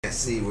can't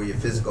see, where your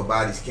physical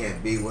bodies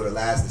can't be. Where the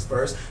last is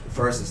first, the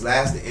first is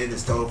last, the end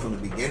is told from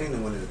the beginning,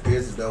 and when it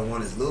appears as though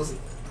one is losing,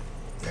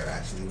 they're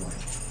actually winning.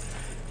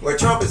 Where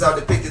trumpets are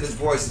depicted as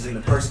voices, and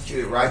the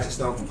persecuted righteous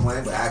don't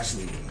complain, but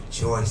actually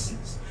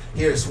rejoices.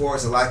 Here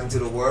swords are likened to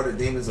the word, the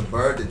demons a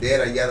bird, the dead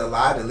are yet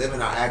alive, the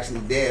living are actually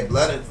dead.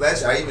 Blood and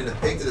flesh are even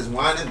depicted as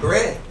wine and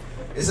bread.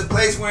 It's a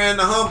place wherein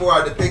the humble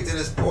are depicted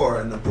as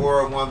poor, and the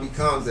poorer one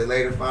becomes, they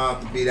later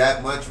found to be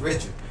that much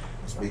richer.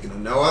 Speaking of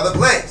no other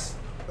place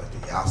but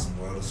the awesome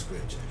world of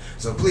Scripture.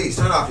 So please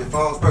turn off your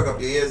phones, perk up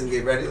your ears, and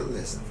get ready to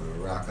listen for the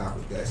Rock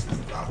Congregation is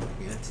about to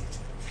begin teaching.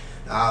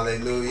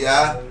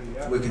 Hallelujah.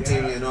 We're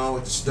continuing on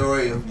with the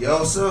story of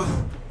Joseph.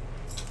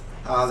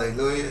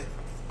 Hallelujah.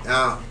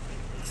 Now,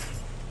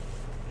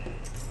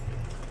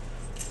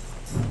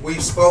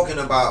 we've spoken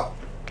about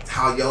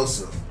how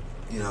Joseph,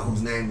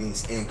 whose name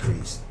means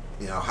increase,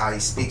 how he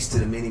speaks to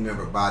the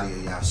many-membered body of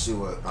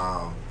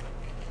Yahshua,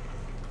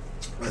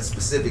 but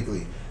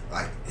specifically,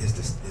 like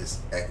his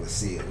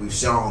ecclesia. We've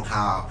shown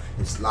how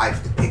his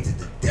life depicted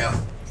the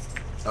death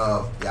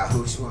of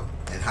Yahushua,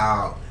 and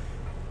how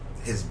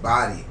his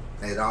body,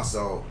 and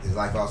also his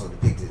life also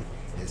depicted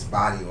his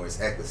body or his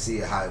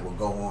ecclesia, how it will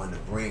go on to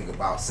bring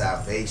about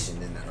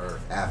salvation in the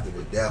earth after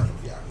the death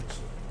of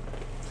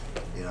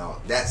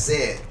Yahushua. That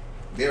said,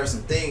 there are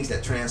some things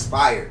that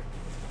transpired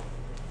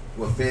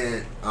with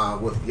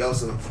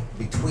Joseph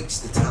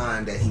betwixt the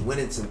time that he went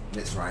into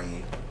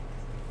Mitzrayim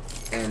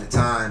and the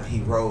time he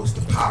rose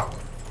to power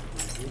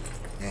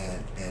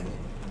and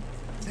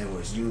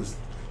was used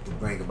to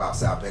bring about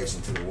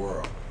salvation to the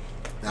world.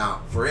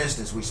 Now, for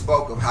instance, we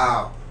spoke of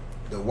how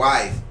the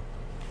wife,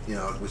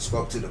 we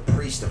spoke to the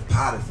priest of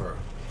Potiphar,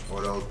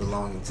 or those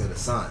belonging to the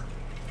sun,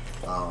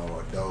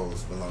 or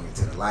those belonging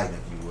to the light,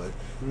 if you would.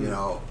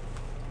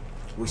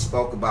 We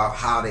spoke about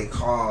how they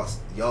caused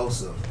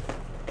Joseph,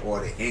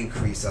 or the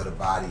increase of the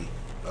body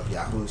of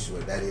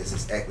Yahushua, that is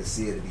his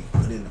ecclesia, to be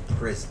put into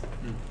prison.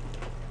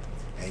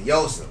 And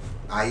Joseph,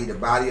 i.e. the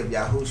body of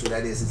Yahushua,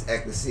 that is his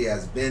ecclesia,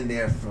 has been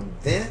there from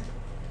then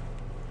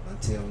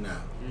until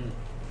now.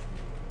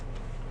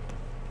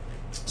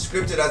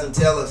 Scripture doesn't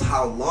tell us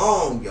how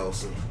long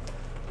Joseph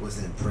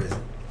was in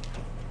prison,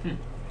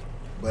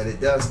 but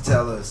it does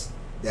tell us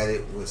that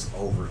it was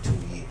over 2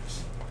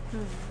 years.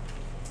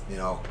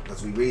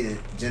 Because we read in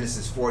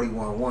Genesis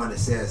 41:1, it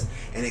says,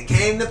 "And it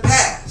came to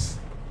pass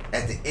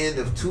at the end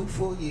of 2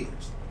 full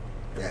years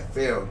that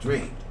Pharaoh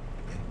dreamed,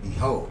 and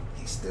behold,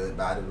 he stood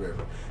by the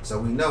river." So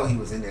we know he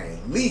was in there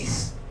at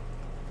least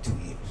 2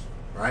 years,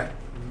 right?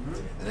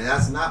 And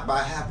that's not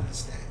by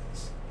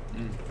happenstance.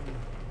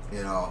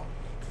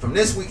 From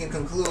this we can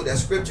conclude that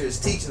Scripture is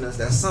teaching us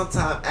that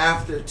sometime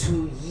after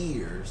 2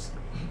 years,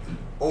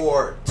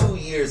 or 2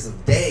 years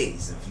of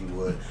days, if you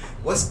would.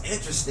 What's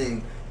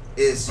interesting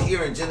is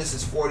here in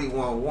Genesis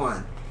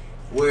 41:1,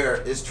 where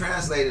it's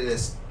translated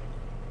as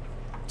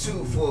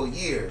 2 full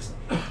years,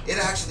 it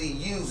actually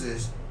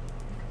uses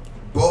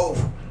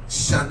both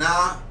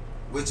Shana,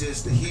 which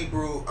is the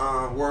Hebrew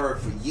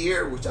word for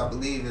year, which I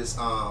believe is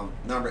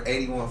number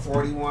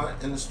 8141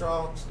 in the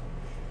Strong's.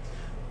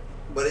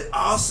 But it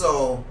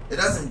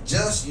doesn't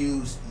just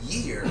use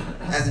year,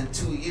 as in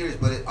 2 years,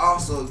 but it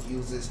also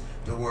uses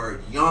the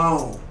word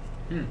yom,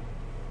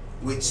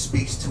 which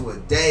speaks to a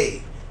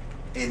day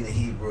in the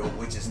Hebrew,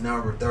 which is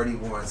number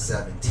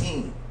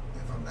 3117,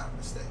 if I'm not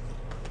mistaken.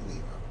 I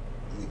believe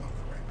I'm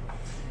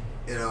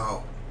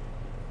correct.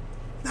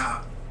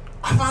 Now,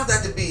 I found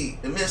that to be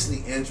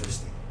immensely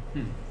interesting.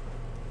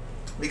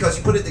 Because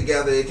you put it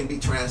together, it can be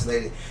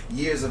translated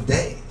years of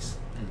days.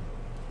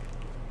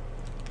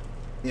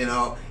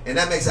 And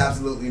that makes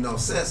absolutely no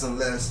sense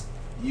unless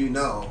you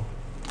know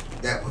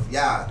that with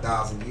Yah,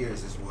 1,000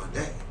 years is 1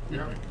 day.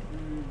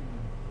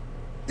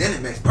 Then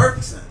it makes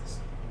perfect sense.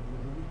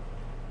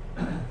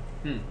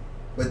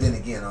 But then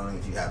again, only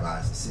if you have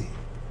eyes to see.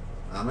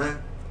 Amen?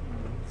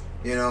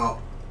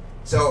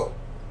 So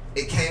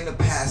it came to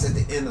pass at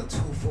the end of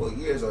 2 full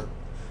years, or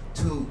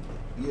 2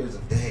 years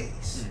of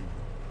days.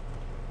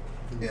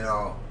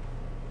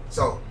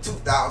 So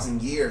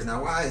 2,000 years.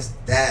 Now, why is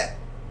that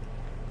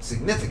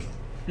significant?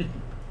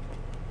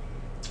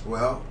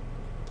 Well,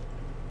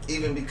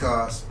 even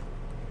because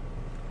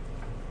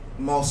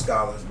most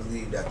scholars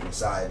believe that the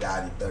Messiah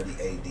died in 30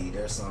 AD.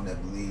 There's some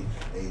that believe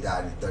that he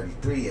died in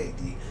 33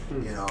 AD.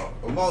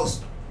 But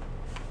most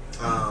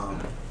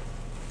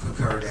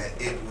concur that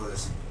it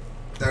was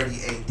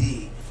 30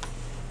 AD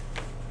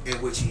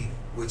in which he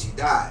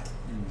died.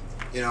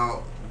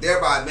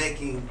 Thereby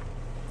making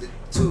the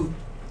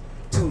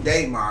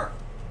two-day mark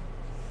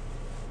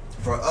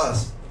for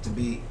us to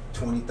be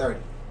 2030.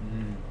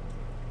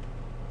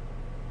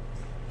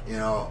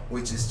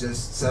 Which is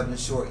just 7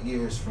 short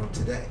years from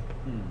today.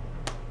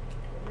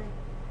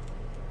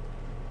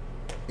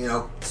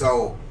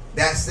 So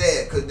that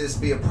said, could this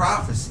be a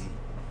prophecy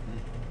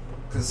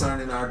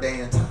concerning our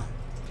day and time?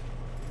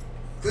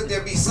 Could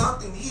there be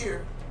something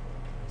here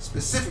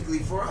specifically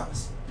for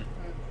us,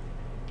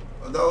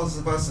 for those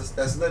of us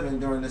that's living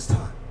during this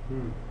time?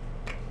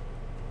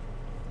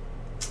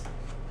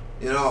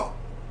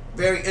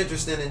 Very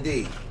interesting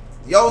indeed.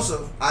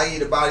 Yosef, i.e.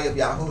 the body of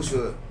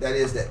Yahushua, that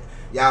is that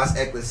Yah's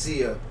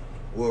ecclesia,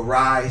 will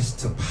rise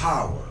to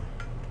power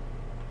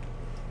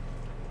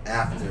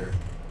after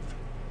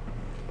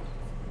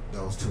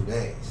those 2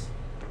 days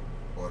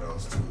or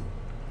those 2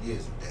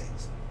 years of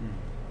days.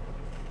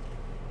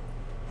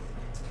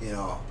 You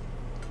know,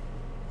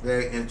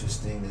 very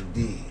interesting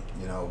indeed,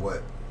 you know,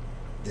 what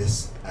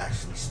this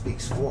actually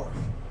speaks for.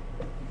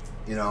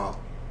 You know,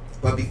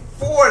 but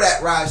before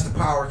that rise to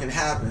power can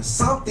happen,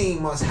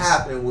 something must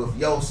happen with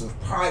Joseph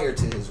prior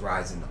to his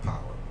rising to power.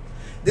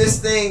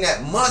 This thing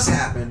that must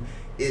happen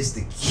is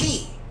the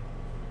key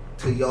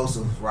to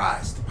Joseph's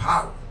rise to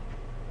power.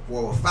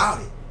 For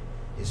without it,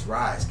 his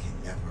rise can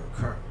never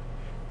occur.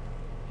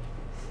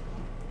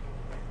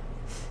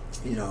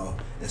 You know,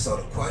 and so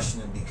the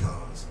question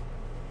becomes,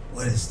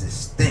 what is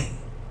this thing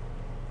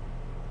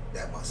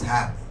that must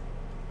happen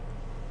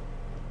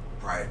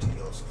prior to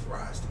Joseph's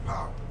rise to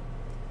power?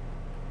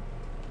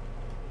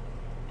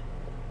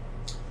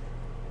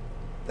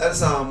 Let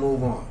us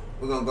move on.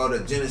 We're going to go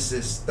to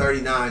Genesis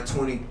 39,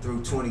 20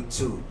 through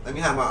 22. Let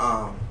me have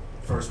my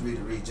first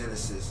reader read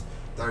Genesis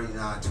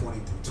 39, 20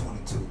 through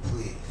 22,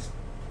 please.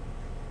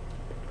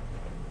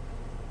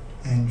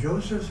 And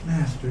Joseph's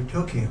master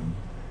took him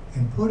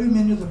and put him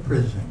into the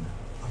prison,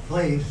 a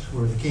place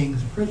where the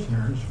king's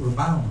prisoners were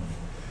bound.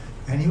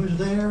 And he was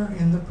there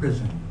in the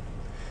prison.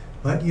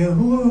 But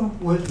Yahuwah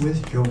was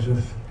with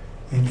Joseph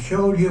and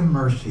showed him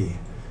mercy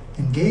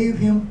and gave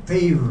him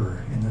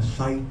favor in the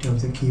sight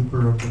of the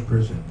keeper of the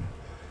prison.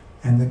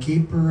 And the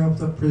keeper of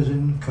the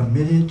prison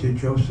committed to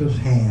Joseph's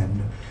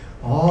hand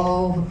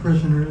all the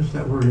prisoners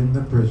that were in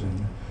the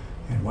prison,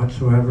 and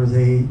whatsoever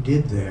they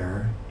did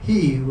there,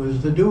 he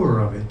was the doer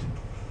of it.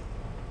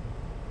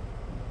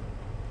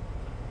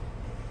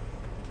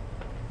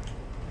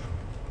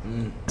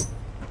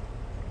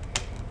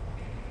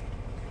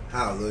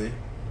 Hallelujah.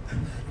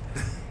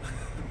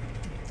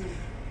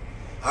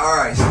 All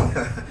right.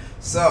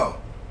 So,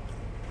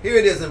 here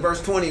it is in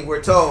verse 20.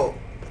 We're told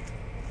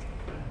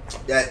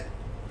that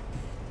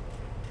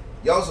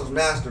Joseph's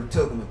master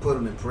took him and put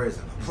him in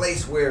prison, a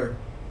place where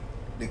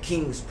the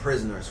king's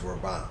prisoners were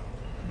bound.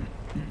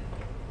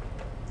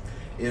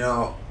 You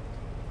know,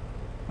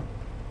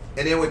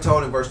 and then we're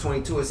told in verse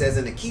 22, it says,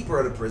 and the keeper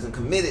of the prison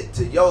committed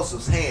to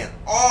Joseph's hand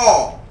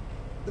all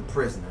the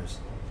prisoners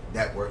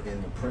that were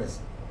in the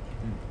prison.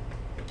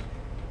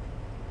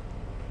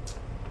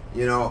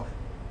 You know,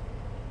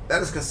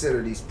 let us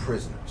consider these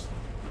prisoners.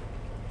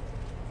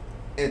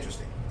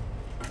 Interesting.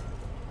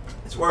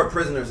 This word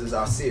prisoners is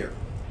asir,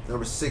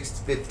 number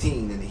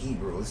 615 in the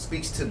Hebrew. It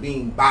speaks to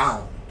being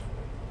bound.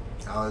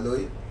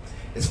 Hallelujah.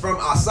 It's from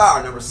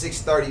asar, number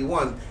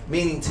 631,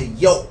 meaning to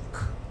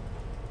yoke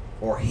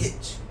or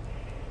hitch.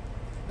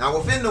 Now,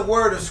 within the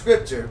word of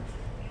Scripture,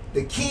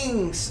 the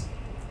king's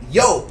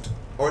yoked,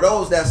 or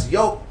those that's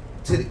yoked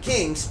to the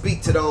king,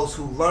 speak to those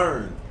who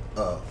learn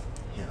of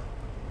him.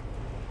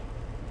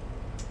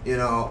 You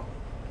know,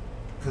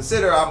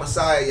 consider our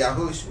Messiah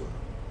Yahushua,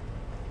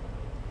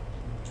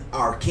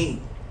 our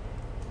king.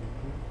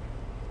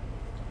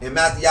 In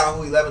Matthew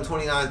 11,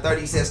 29, 30,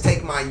 he says,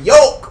 take my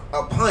yoke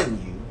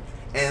upon you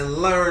and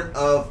learn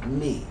of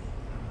me.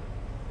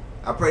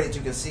 I pray that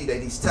you can see that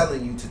he's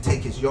telling you to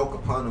take his yoke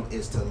upon him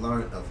is to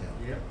learn of him.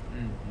 Yep.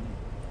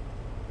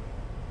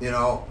 Mm-hmm. You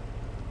know,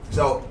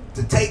 so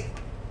to take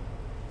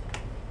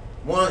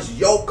one's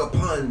yoke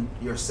upon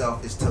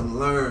yourself is to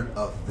learn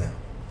of them.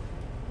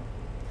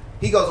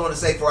 He goes on to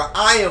say, for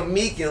I am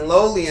meek and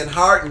lowly in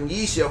heart, and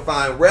ye shall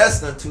find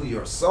rest unto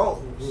your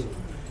souls.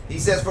 He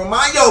says, for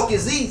my yoke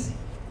is easy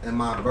and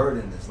my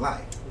burden is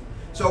light.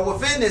 So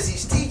within this,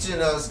 he's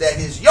teaching us that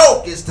his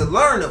yoke is to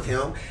learn of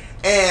him,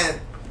 and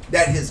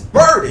that his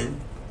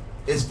burden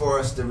is for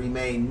us to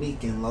remain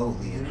meek and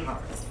lowly in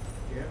heart.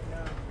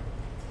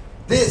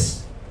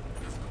 This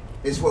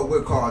is what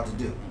we're called to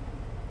do.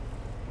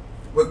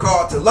 We're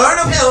called to learn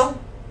of him,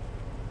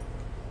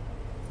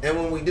 and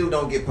when we do,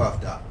 don't get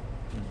puffed up.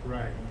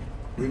 Right.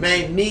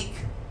 Remain meek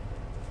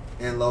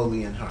and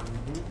lowly in heart.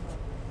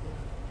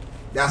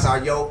 That's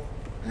our yoke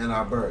and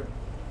our burden.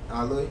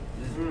 Hallelujah.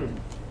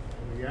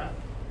 Yeah.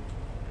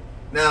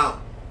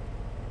 Now,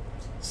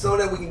 so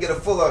that we can get a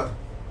fuller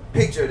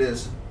picture of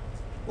this,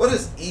 what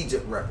does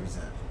Egypt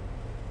represent?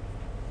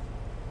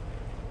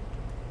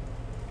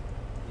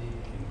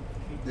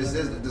 This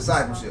is the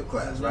discipleship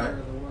class, right?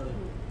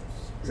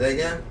 Say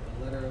again?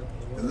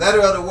 The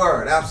letter of the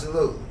word,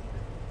 absolutely.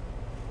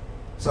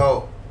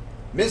 So,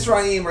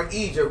 Mitzrayim or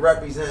Egypt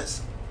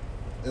represents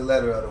the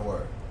letter of the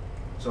word.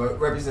 So it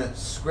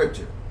represents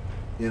scripture,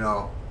 you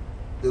know,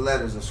 the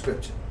letters of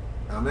scripture.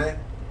 Amen?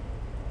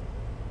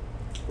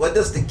 What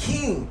does the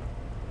king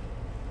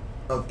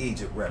of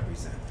Egypt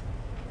represent?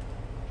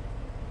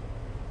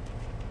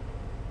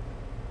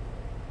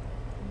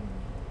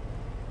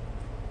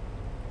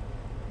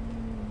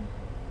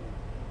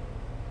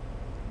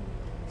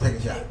 Take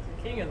a shot.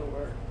 The king of the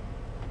word.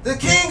 The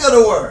king of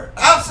the word.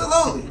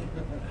 Absolutely.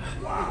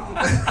 Wow.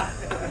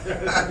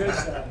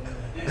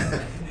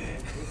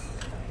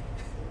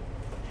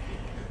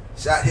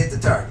 Shot hit the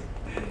target.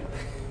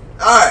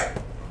 All right.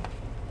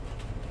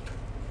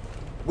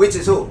 which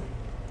is who?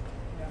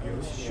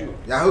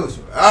 Yahushua.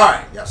 Yahushua. All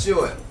right,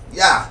 Yeshua.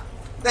 Yah.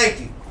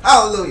 Thank you.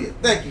 Hallelujah.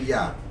 Thank you,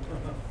 Yah.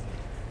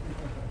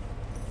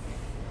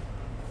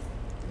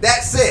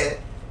 That said,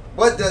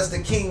 what does the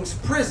king's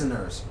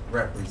prisoners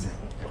represent?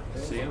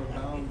 See him?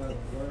 Bound by the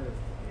word,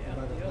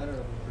 by the letter of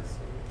the prisoners.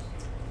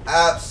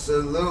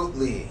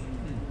 Absolutely.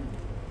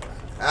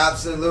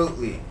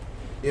 Absolutely.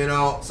 You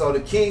know, so the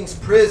king's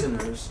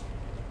prisoners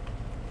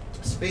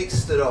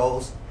speaks to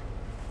those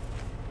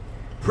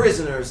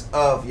prisoners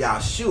of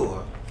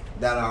Yahshua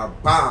that are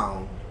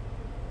bound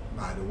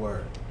by the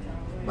word,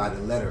 by the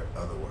letter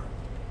of the word.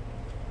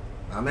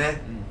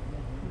 Amen?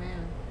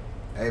 Amen.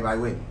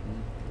 Everybody with me?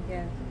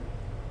 Yeah.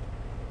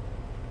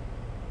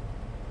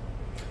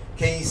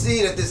 Can you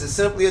see that this is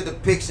simply a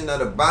depiction of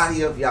the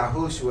body of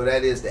Yahushua,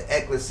 that is the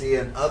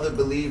ecclesia and other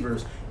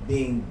believers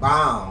being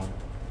bound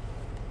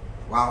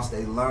whilst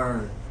they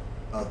learn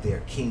of their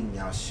King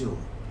Yahshua?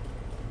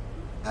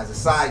 As a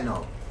side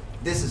note,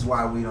 this is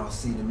why we don't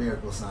see the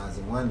miracle signs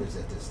and wonders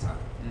at this time.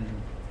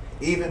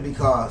 Even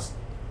because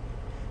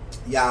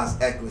Yah's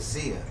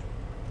ecclesia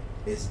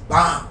is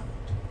bound.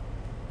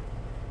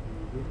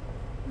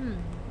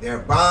 They're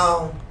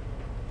bound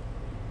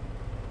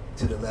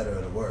to the letter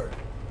of the word.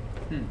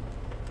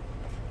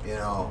 You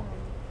know,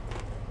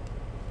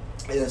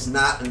 it is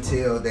not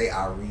until they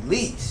are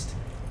released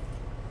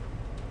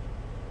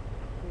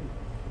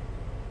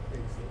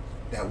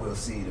that we'll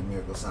see the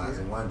miracle signs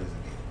and wonders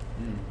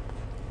again.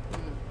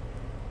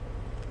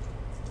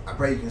 I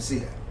pray you can see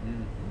that.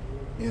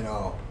 You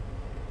know,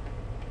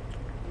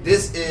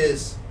 this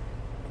is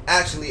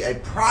actually a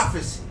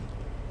prophecy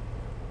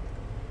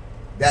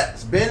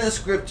that's been in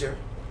scripture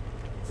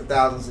for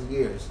thousands of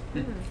years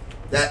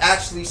that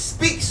actually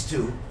speaks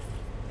to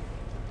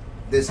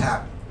this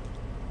happening.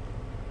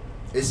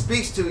 It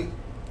speaks to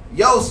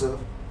Joseph,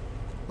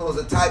 who is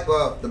a type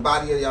of the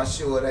body of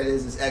Yahshua, that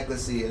is his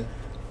ecclesia,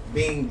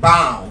 being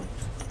bound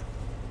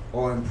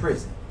or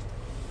imprisoned.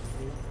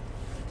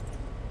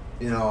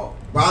 You know,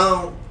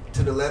 bound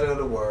to the letter of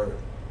the word.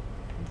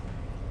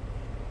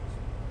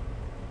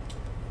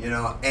 You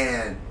know,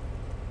 and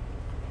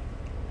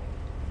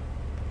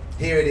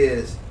here it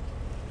is.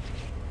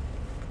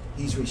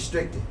 He's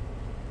restricted.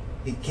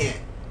 He can't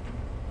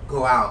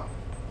go out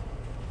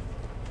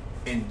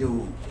and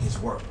do his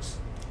works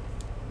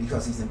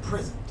because he's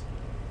imprisoned.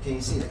 Can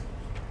you see that?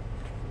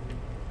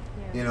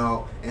 Yeah. You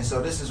know, and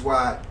so this is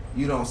why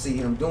you don't see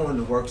him doing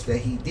the works that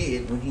he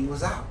did when he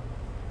was out.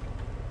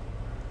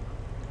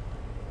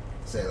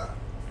 Selah.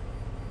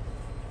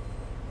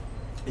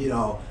 You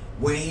know,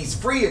 when he's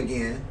free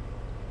again,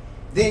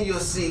 then you'll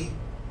see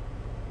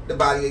the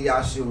body of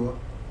Yahshua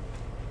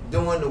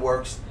doing the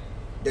works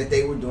that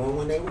they were doing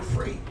when they were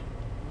free,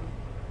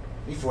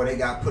 before they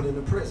got put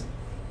into prison.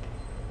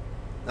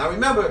 Now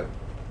remember,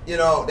 you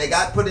know, they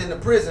got put into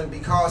prison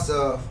because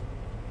of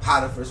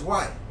Potiphar's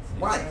wife,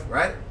 right?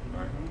 Right.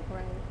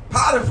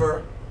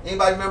 Potiphar,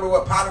 anybody remember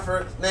what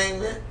Potiphar's name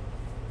meant?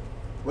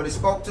 What it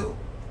spoke to?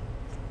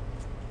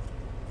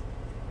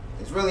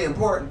 It's really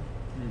important.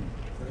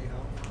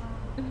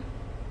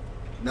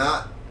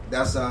 Not,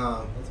 that's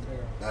fair.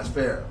 That's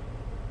Pharaoh.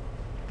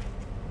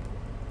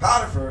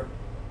 Potiphar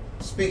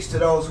speaks to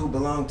those who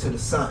belong to the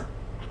sun,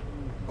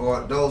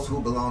 or those who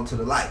belong to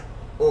the light,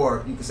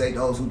 or you could say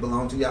those who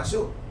belong to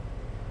Yahshua,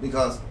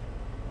 because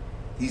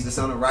he's the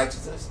son of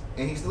righteousness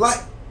and he's the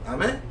light.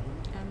 Amen.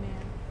 Amen.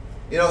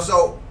 You know,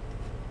 so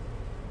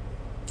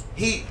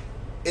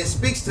it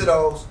speaks to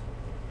those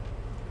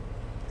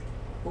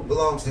who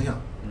belongs to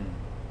him.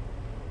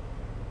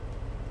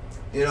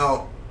 You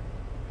know,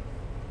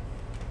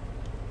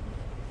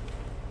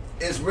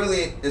 it's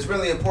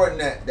really important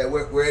that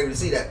we're able to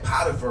see that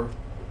Potiphar,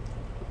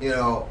 you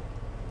know,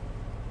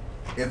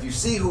 if you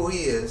see who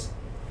he is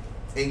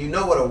and you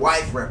know what a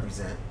wife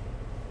represents,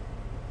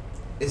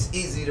 it's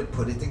easy to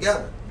put it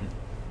together.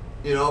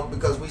 You know,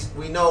 because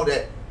we know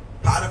that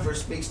Potiphar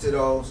speaks to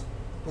those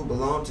who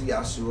belong to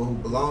Yahshua, who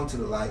belong to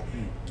the light,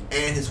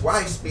 and his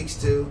wife speaks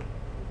to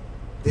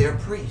their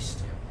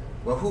priest.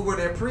 Well, who were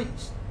their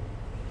priests?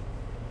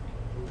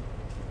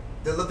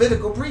 The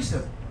Levitical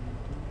priesthood.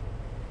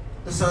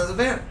 The sons of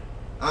Aaron.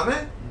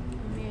 Amen?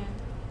 Amen.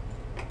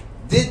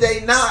 Did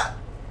they not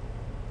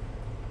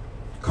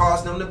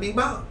cause them to be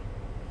bound?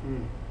 Yeah.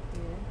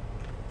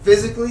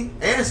 Physically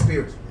and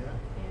spiritually.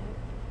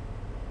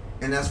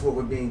 Yeah. And that's what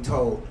we're being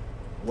told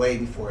way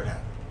before it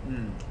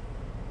happened.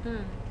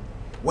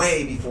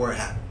 Way before it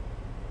happened.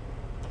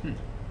 You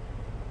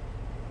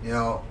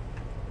know,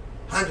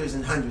 hundreds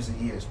and hundreds of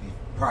years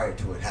prior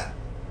to it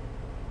happening.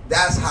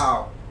 That's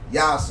how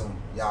Yah's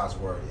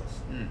word is.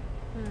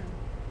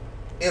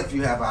 If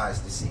you have eyes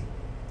to see.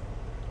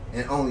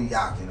 And only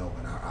Yah can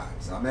open our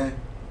eyes. Amen?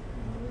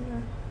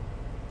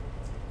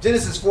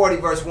 Genesis 40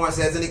 verse 1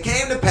 says, "And it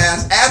came to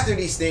pass after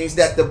these things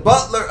that the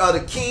butler of the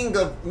king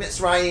of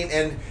Mitzrayim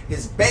and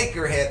his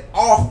baker had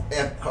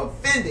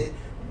offended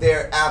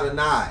their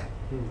Adonai,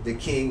 the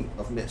king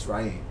of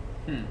Mitzrayim."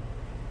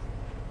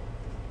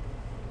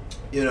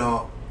 You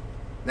know,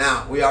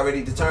 now we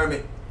already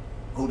determined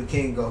who the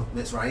king of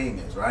Mitzrayim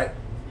is, right?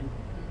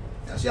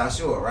 That's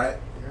Yahshua, right?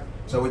 Yeah.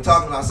 So we're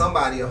talking about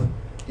somebody,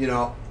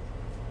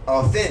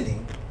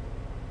 offending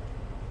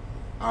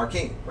our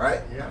king,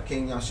 right? Yeah. Our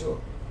King Yahshua.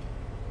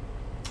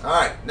 All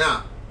right,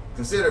 now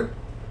consider,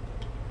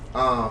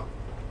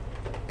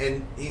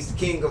 and he's the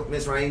king of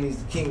Mizraim.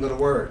 He's the king of the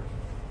word,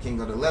 king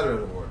of the letter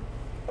of the word.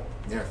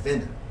 They're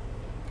offending,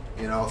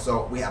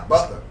 So we have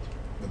butler,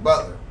 the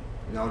butler.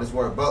 This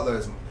word butler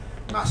is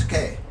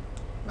mashkeh.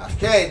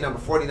 Mashkeh, number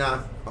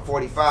 49 or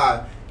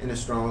 45 in the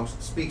Strong's,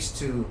 speaks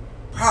to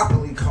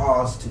properly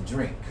cause to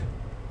drink.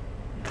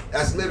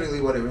 That's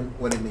literally what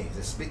it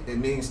means. It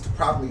means to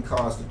properly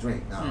cause to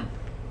drink. Now,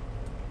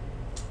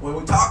 when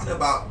we're talking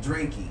about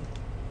drinking,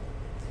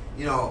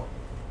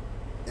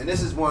 and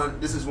this is one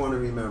to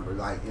remember.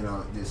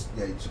 You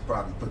should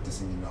probably put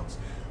this in your notes.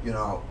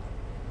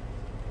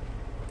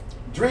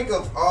 Drink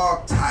of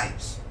all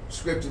types,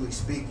 scripturally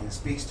speaking,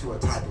 speaks to a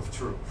type of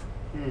truth.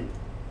 And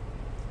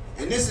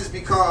this is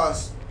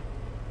because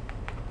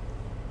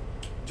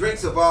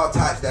drinks of all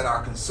types that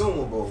are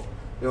consumable,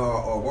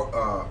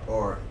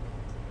 or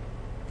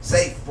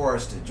safe for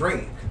us to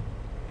drink,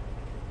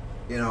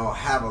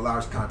 have a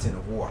large content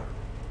of water.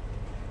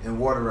 And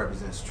water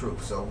represents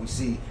truth. So we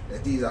see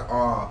that these are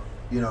all,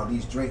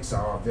 these drinks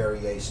are all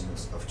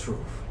variations of truth.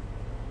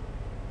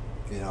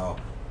 I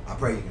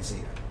pray you can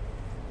see that.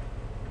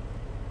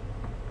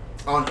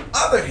 On the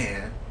other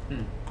hand,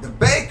 the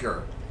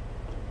baker,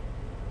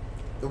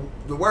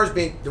 the word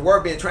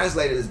being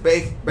translated as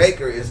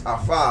baker is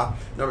afah,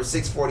 number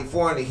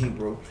 644 in the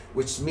Hebrew,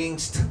 which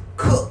means to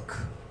cook.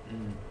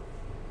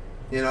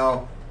 And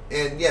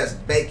yes,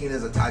 baking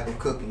is a type of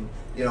cooking,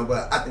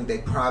 but I think they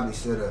probably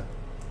should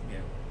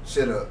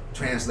have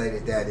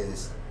translated that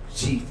as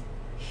chief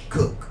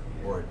cook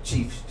or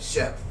chief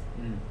chef.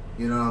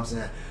 You know what I'm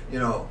saying?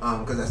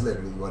 Because that's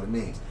literally what it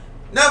means.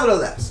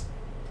 Nevertheless,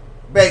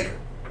 baker,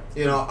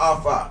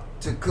 alpha,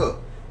 to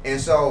cook. And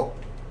so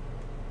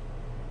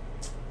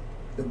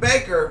the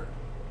baker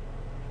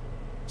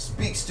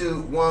speaks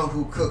to one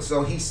who cooks.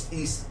 So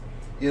he's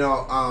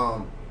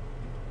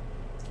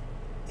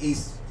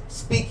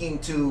speaking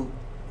to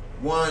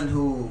one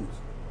who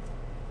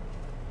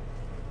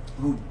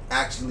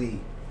actually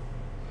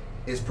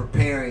is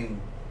preparing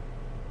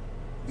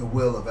the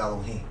will of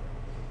Elohim.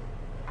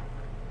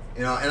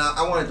 And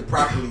I wanted to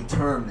properly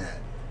term that,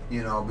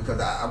 because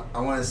I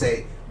want to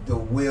say the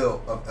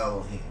will of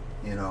Elohim,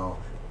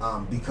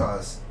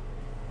 because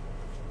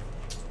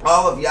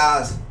all of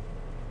Yah's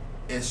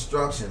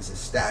instructions, his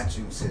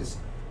statutes,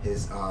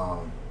 his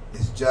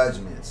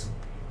judgments,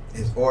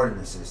 his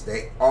ordinances,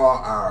 they all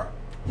are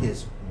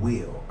his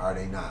will, are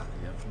they not?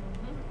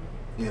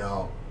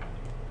 Yep.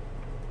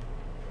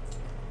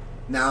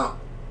 Now,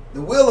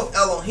 the will of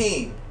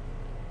Elohim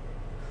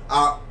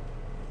are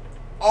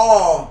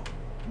all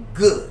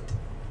good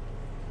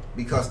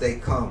because they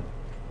come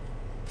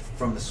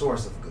from the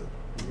source of good.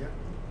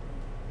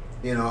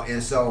 Yeah.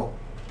 And so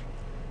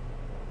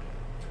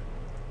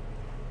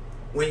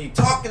when you're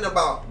talking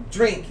about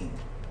drinking,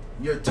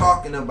 you're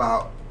talking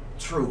about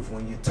truth.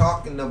 When you're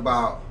talking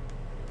about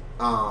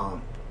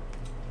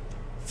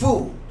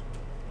food,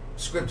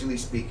 scripturally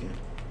speaking,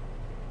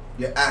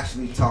 you're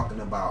actually talking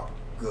about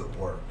good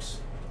works.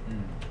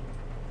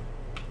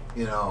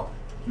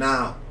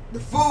 Now the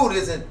food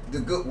isn't the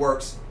good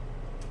works.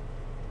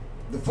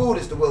 The food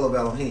is the will of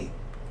Elohim.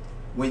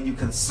 When you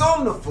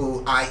consume the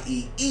food,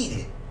 i.e. eat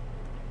it,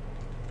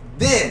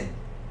 then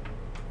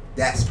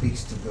that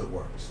speaks to good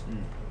works.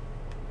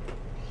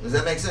 Does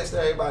that make sense to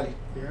everybody?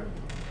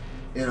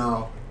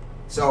 Yeah.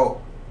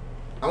 So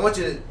I want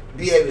you to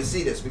be able to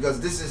see this,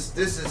 because this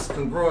is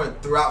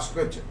congruent throughout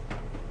Scripture.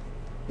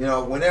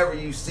 Whenever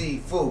you see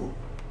food,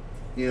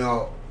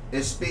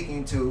 it's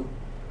speaking to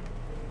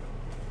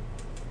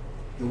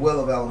the will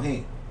of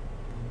Elohim.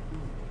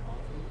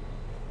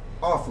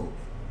 All food.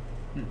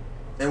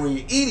 And when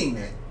you're eating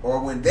it, or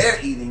when they're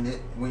eating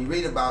it, when you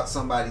read about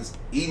somebody's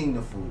eating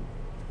the food,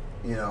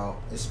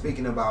 it's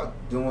speaking about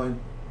doing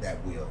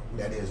that will.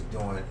 That is,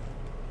 doing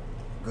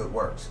good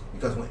works.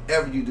 Because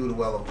whenever you do the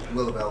will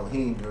of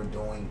Elohim, you're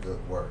doing good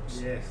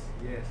works. Yes,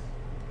 yes.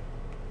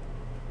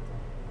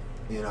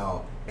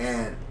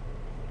 And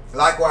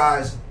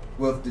likewise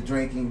with the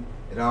drinking,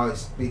 it always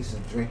speaks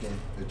of drinking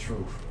the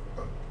truth.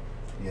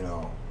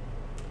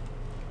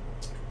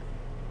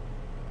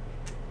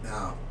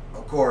 Now,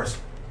 of course,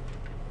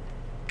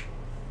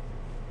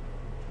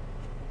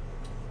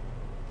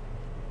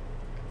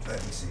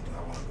 let me see, do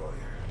I want to go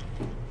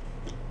here?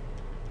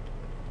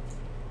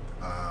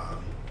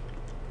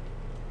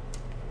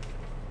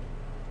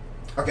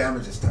 Okay, I'm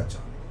going to just touch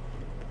on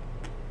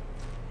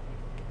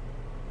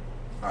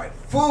it. Alright,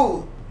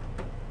 food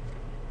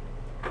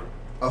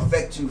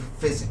affects you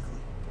physically.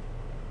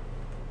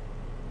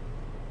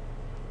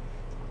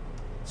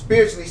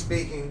 Spiritually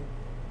speaking,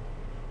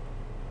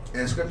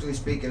 and scripturally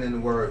speaking in the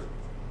word,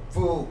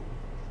 food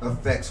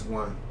affects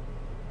one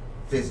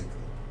physically.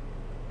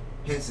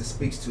 Hence it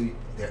speaks to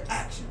their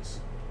actions.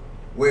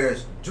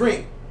 Whereas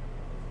drink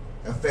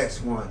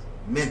affects one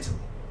mentally.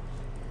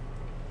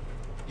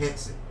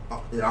 Hence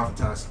it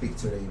oftentimes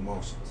speaks to their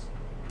emotions.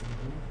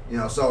 You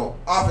know, so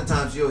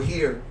oftentimes you'll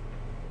hear,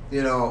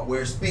 you know,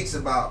 where it speaks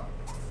about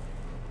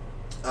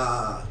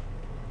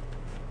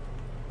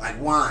like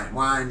wine.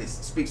 Wine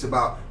speaks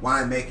about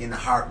wine making the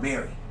heart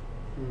merry.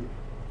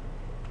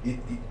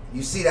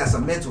 You see, that's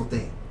a mental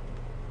thing.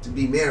 To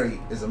be merry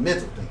is a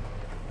mental thing.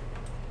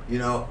 You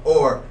know,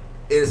 or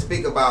it'll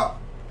speak about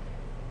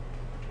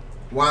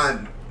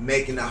wine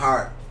making the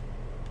heart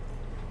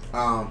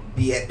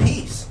be at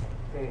peace.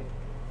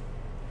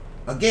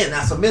 Again,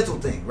 that's a mental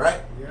thing,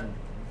 right? Yeah.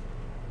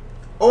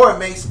 Or it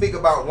may speak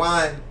about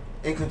wine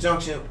in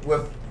conjunction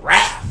with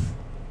wrath,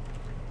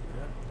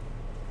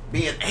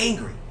 being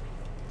angry.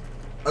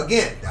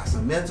 Again, that's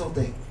a mental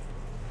thing.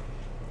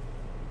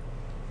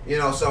 You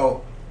know,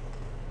 so,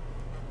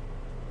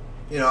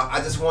 you know, I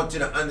just want you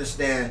to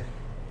understand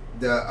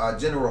the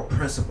general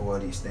principle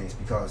of these things,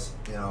 because,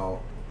 you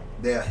know,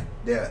 they'll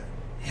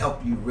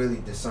help you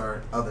really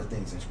discern other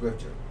things in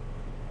Scripture.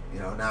 You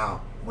know,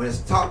 now, when it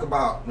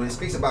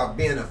speaks about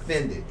being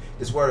offended,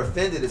 this word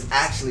offended is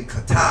actually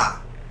kata.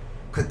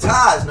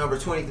 Kata is number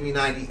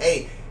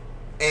 2398,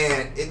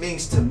 and it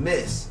means to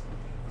miss.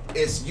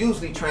 It's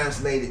usually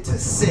translated to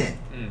sin.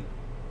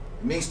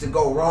 It means to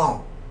go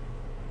wrong.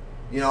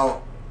 You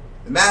know,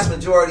 the vast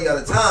majority of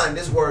the time,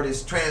 this word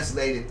is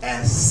translated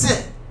as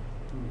sin.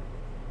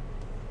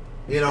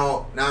 You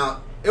know,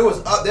 now there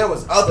was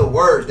other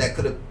words that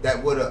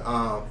would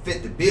have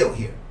fit the bill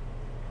here,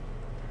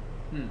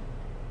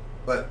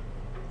 but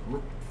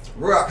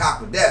Ruach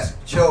HaKodesh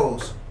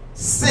chose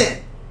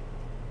sin.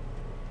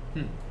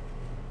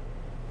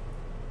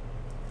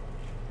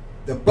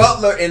 The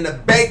butler and the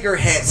baker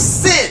had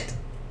sinned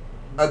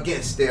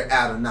against their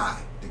Adonai,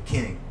 the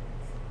king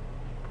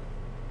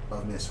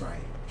of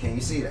Mizraim. Can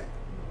you see that?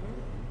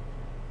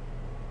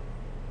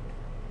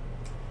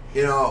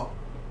 You know,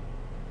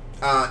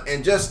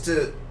 and just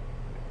to,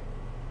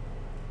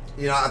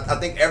 you know, I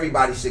think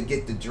everybody should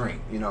get the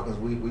drink, you know, because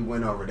we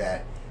went over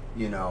that,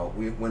 you know,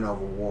 we went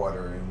over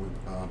water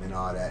and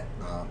all that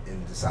in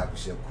the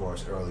discipleship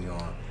course early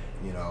on,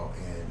 you know,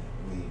 and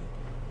we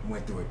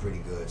went through it pretty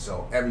good.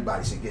 So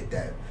everybody should get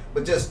that.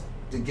 But just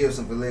to give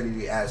some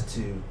validity as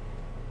to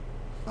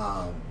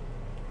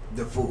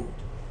the food,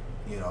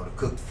 you know, the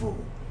cooked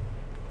food,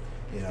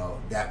 you know,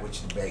 that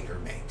which the baker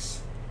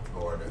makes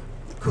or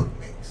the cook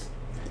makes,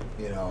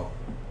 you know,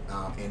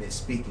 and it's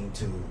speaking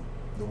to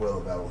the will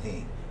of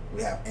Elohim.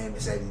 We have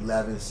Amos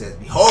 8:11 says,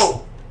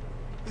 "Behold,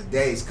 the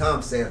days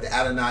come, saith the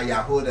Adonai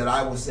Yahuwah, that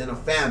I will send a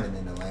famine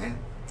in the land,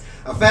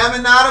 a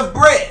famine not of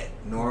bread,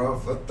 nor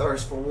of a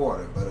thirst for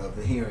water, but of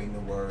the hearing the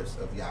words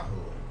of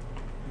Yahuwah."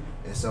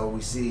 And so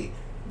we see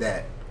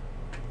that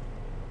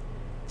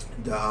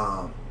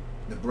the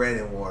bread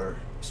and water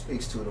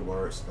speaks to the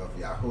words of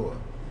Yahuwah,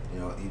 you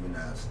know, even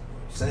as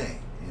we're saying,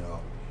 you know,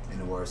 and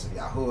the words of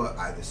Yahuwah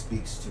either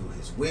speaks to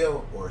his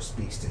will or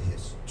speaks to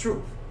his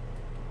truth.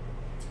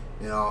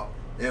 You know,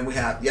 then we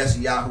have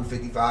Yeshayahu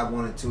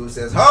 55:1-2. It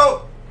says,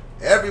 "Ho,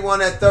 everyone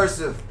that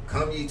thirsteth,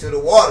 come ye to the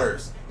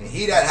waters, and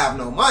he that have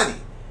no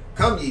money,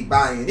 come ye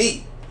buy and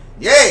eat.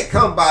 Yea,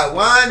 come buy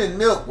wine and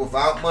milk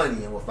without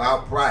money and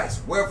without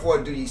price. Wherefore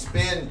do ye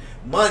spend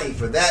money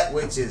for that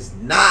which is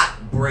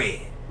not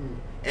bread,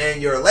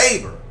 and your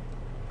labor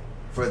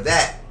for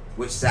that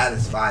which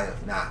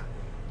satisfieth not."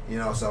 You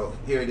know, so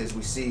here it is.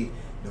 We see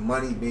the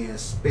money being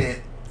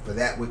spent for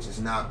that which is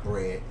not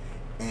bread,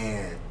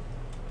 and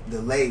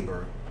the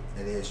labor,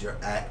 that is your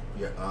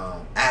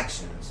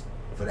actions,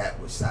 for that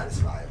which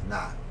satisfieth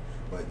not.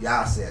 But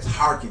Yah says,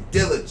 "Hearken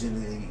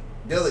diligently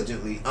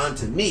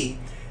unto me,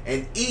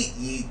 and eat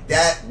ye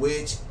that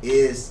which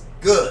is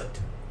good,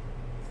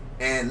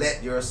 and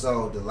let your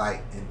soul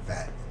delight in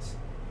fatness."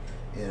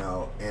 You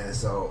know, and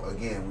so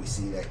again, we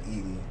see that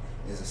eating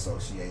is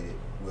associated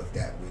with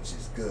that which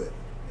is good,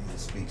 and it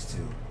speaks to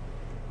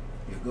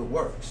your good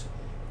works.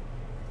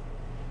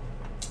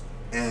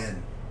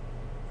 And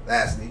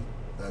lastly,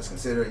 let's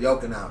consider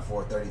Yochanan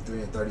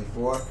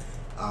 4:33-34.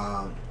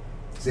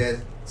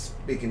 Says,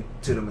 speaking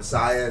to the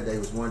Messiah, they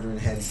was wondering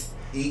had he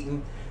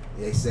eaten.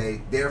 They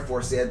say,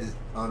 "Therefore said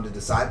the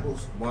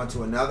disciples one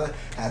to another,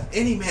 Have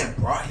any man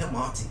brought him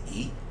on to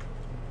eat?"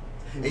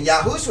 And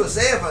Yahushua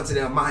saith unto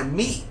them, "My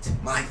meat,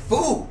 my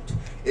food,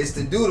 is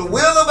to do the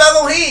will of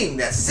Elohim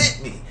that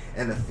sent me,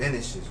 and to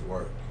finish his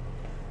work."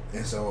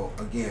 And so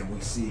again,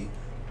 we see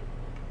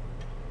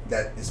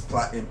that it's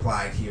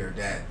implied here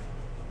that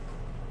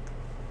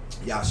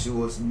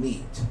Yahshua's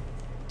meat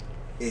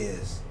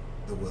is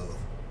the will of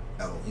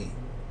Elohim.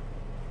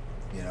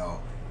 You know,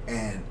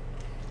 and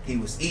he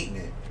was eating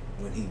it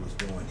when he was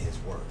doing his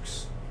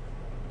works.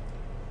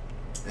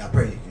 And I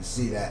pray you can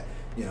see that,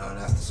 you know, and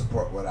that's to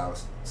support what I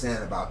was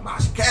saying about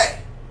Mashke.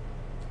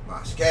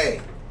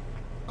 Mashke.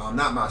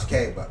 Not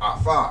Mashke, but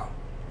Afar.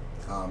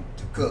 To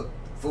cook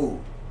food,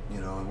 you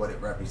know, and what it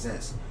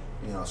represents,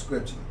 you know,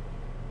 scripturally.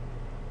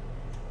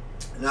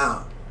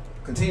 Now,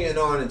 continuing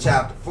on in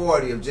chapter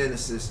 40 of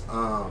Genesis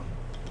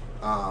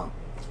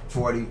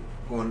 40,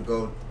 going to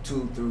go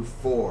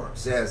 2-4,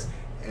 says,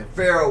 "And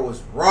Pharaoh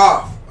was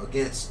wroth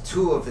against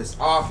 2 of his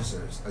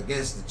officers,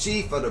 against the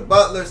chief of the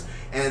butlers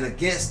and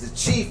against the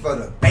chief of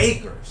the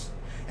bakers.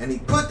 And he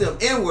put them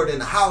inward in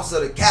the house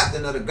of the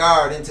captain of the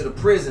guard into the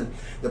prison,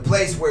 the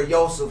place where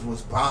Joseph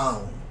was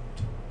bound.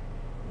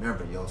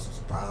 Remember, Joseph's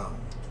bound,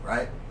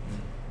 right?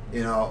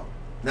 You know,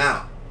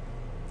 now,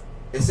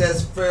 it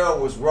says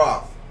Pharaoh was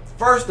wroth.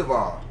 First of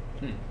all,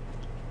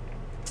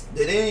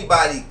 did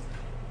anybody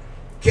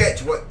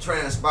catch what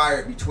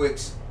transpired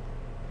betwixt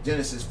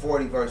Genesis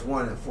 40 verse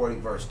 1 and 40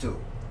 verse 2?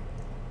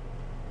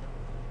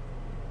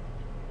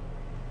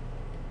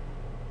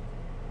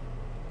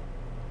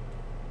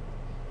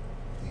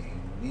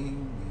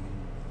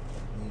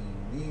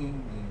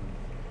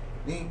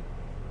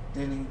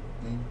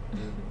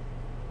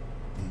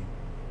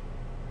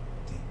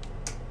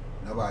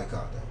 Nobody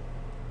caught that.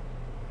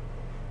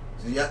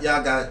 So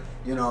y'all got,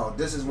 you know,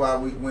 this is why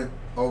we went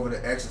over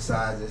the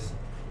exercises.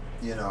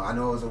 You know, I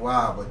know it was a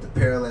while, but the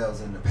parallels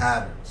and the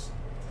patterns,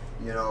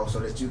 you know, so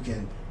that you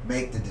can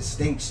make the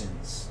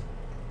distinctions.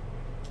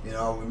 You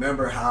know,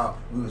 remember how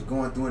we was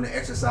going through in the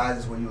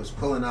exercises when you was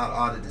pulling out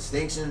all the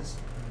distinctions?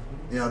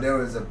 You know, there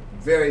was a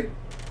very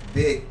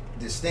big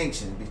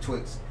distinction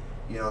betwixt,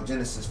 you know,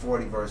 Genesis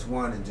 40 verse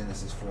 1 and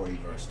Genesis 40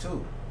 verse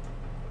 2.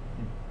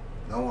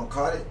 No one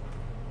caught it?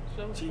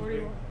 So Chief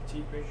 41.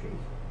 bakers.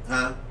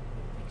 Huh?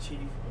 The chief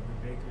of the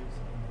bakers and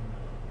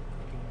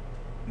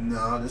cooking.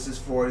 No, this is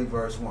 40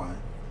 verse 1.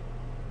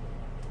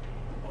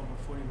 Over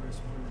 40 verse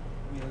 1.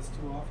 He has 2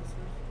 officers.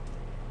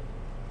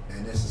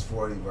 And this is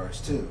 40 verse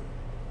 2.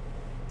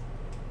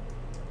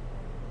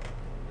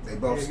 They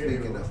both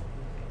speaking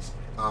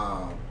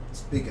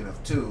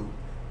of 2,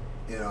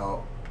 you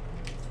know,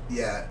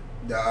 yeah,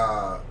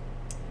 the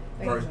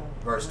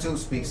verse 2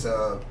 speaks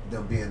of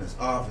them being as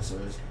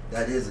officers.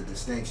 That is a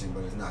distinction,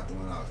 but it's not the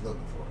one I was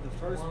looking for. The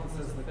first one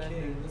says the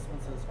king, this one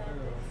says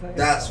Pharaoh.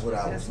 That's what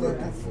I was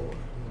looking for.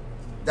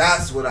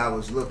 That's what I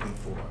was looking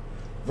for.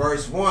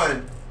 Verse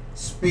 1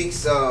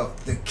 speaks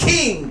of the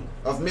king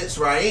of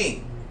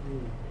Mitzrayim.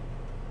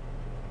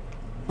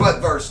 But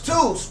verse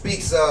 2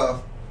 speaks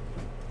of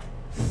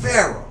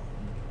Pharaoh.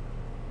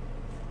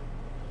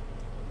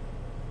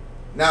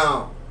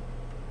 Now,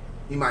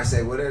 you might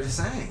say, well, they're the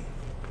same.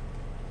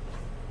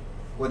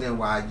 Well, then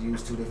why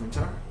use 2 different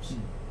terms?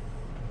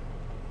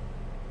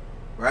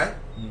 Right?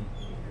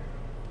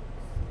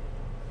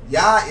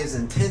 Yah is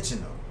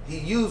intentional.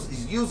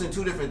 He's using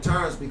 2 different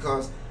terms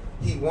because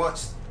he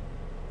wants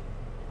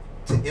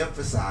to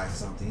emphasize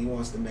something. He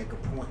wants to make a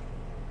point.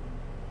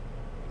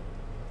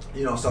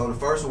 You know, so the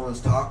first one was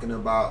talking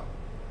about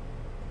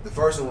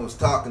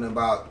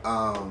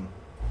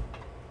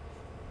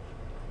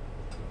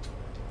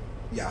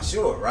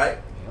Yahshua, right?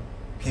 Yep.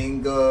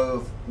 King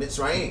of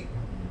Mitzrayim,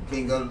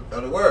 king of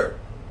the word,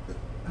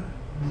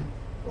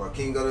 or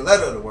king of the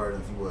letter of the word,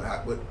 if you would,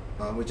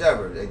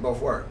 whichever, they both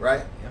work,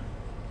 right? Yep.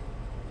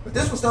 But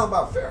this was talking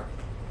about Pharaoh.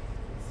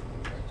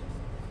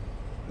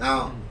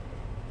 Now,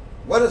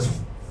 what does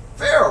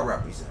Pharaoh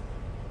represent?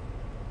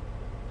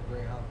 The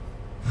great house.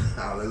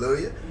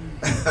 Hallelujah.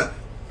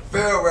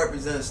 Pharaoh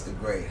represents the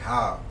great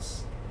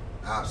house.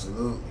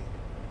 Absolutely.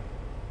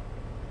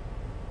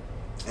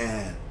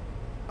 And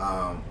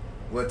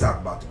we'll talk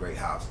about the great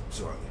house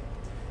shortly.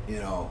 You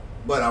know,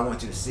 but I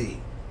want you to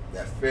see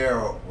that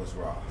Pharaoh was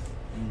wroth.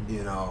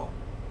 You know,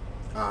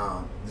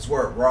 this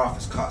word wroth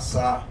is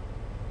kasaf,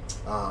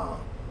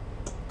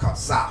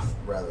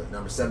 rather,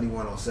 number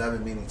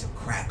 7107, meaning to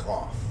crack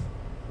off.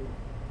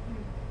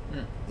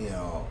 You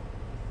know,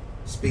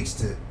 speaks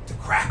to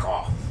crack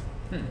off.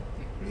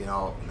 You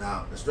know,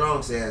 now the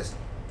Strong says,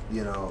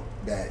 you know,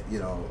 that, you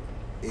know,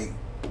 it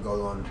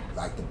goes on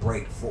like to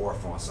break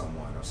forth on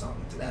someone or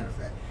something to that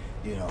effect.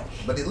 You know,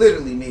 but it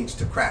literally means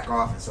to crack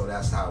off, and so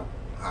that's how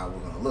we're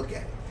going to look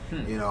at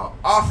it. You know,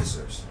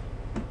 officers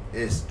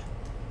is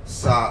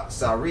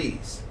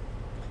saris,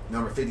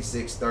 number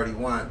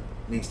 5631,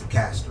 means to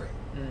castrate.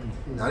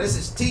 Now this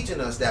is teaching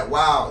us that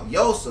while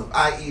Joseph,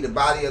 i.e. the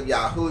body of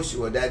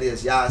Yahushua, that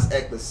is Yah's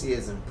ecclesia,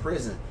 is in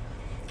prison,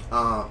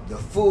 the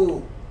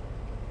food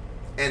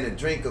and the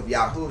drink of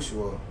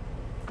Yahushua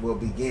will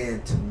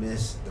begin to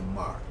miss the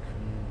mark.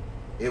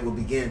 It will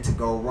begin to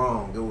go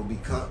wrong. It will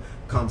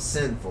become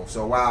sinful.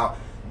 So while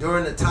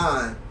during the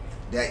time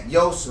that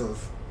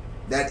Joseph,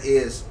 that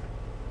is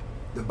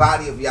the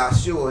body of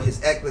Yahshua,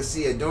 his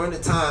ecclesia, during the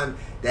time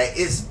that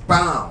it's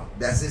bound,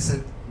 that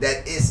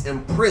it's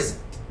imprisoned,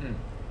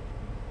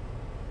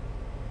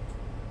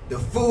 the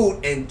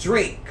food and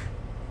drink,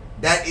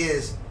 that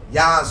is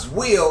Yah's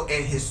will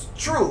and his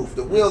truth,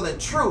 the will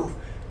and truth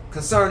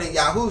concerning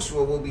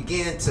Yahushua, will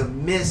begin to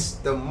miss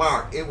the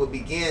mark. It will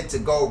begin to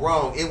go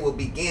wrong. It will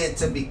begin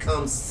to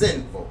become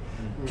sinful.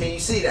 Can you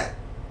see that?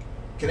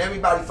 Can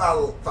everybody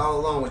follow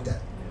along with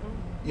that?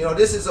 You know,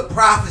 this is a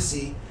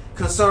prophecy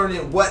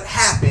concerning what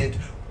happened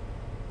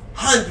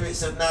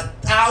hundreds, if not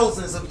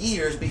thousands of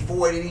years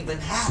before it even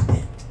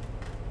happened.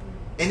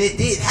 And it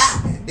did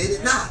happen, did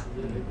it not?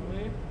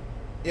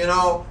 You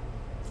know,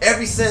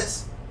 ever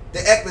since the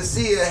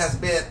ecclesia has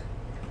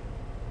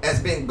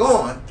been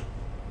gone,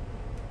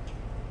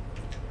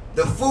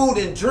 the food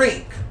and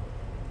drink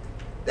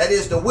that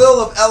is the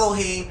will of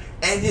Elohim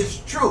and his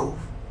truth,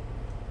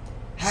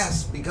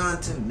 has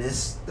begun to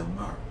miss the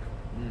mark.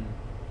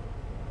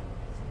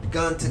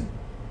 Begun to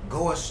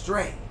go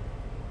astray,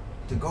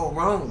 to go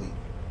wrongly,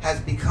 has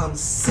become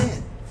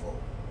sinful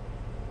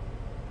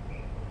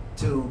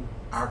to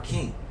our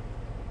King.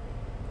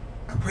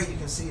 I pray you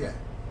can see that.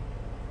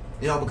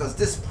 You know, because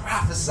this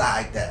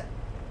prophesied that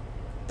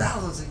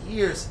thousands of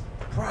years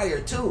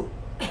prior to.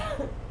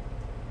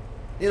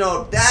 You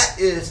know, that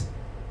is,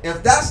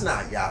 if that's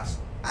not Yah's,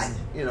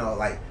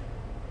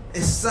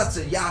 it's such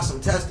a Yah's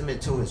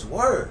testament to his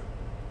word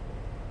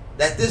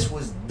that this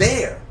was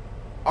there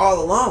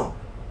all along.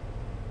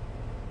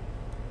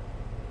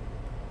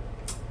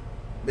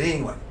 But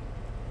anyway,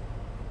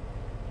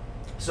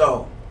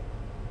 so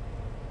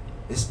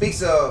it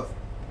speaks of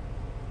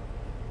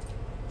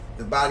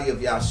the body of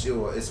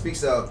Yahshua. It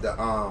speaks of the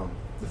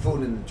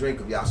food and the drink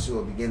of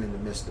Yahshua beginning to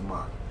miss the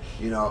mark.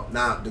 You know,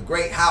 now the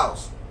great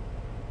house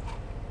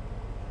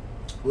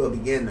will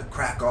begin to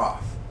crack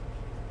off.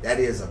 That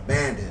is,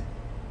 abandon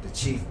the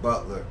chief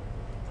butler,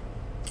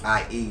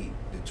 i.e.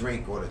 the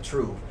drink or the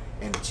truth,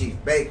 and the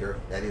chief baker,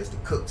 that is the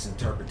cook's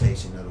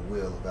interpretation of the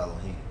will of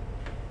Elohim.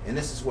 And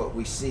this is what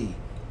we see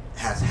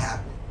has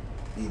happened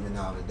even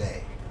now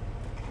today.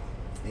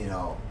 You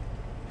know,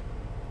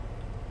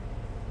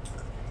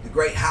 the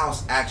great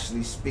house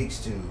actually speaks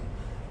to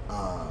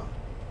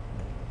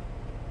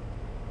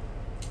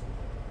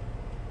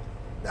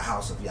the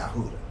house of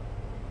Yahudah.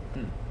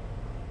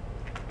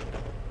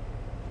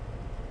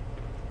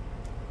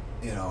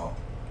 You know,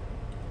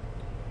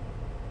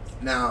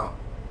 now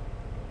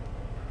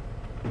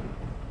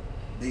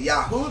the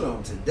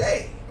Yahudim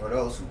today, or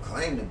those who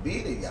claim to be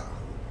the Yahud,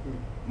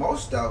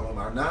 most of them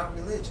are not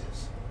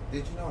religious.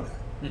 Did you know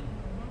that?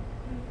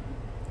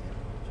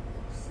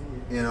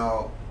 You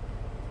know,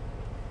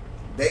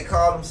 they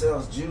call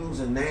themselves Jews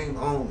in name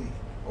only,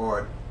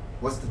 or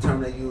what's the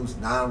term they use?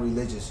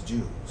 Non-religious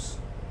Jews.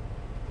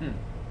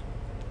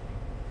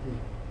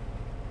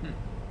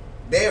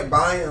 They're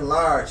by and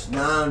large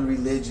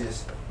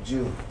non-religious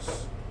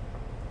Jews.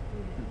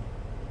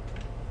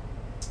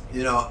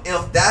 You know,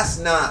 if that's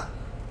not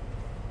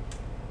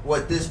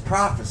what this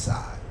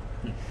prophesied,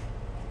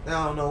 then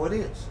I don't know what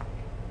is.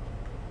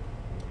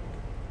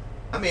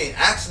 I mean,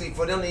 actually,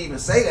 for them to even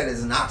say that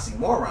is an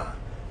oxymoron,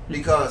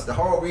 because the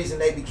whole reason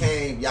they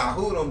became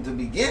Yahudim to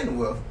begin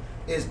with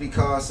is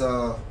because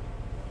of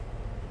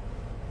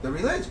the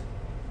religion.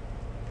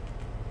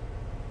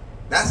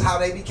 That's how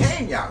they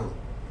became Yahud.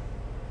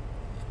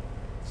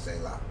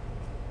 Selah.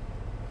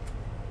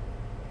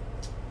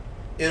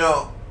 You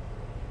know,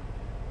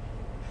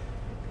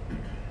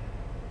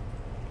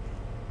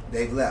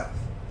 they've left.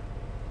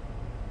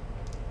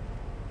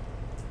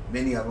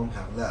 Many of them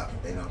have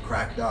left. They done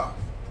cracked off.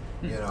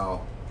 You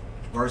know,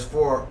 verse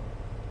 4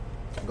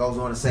 goes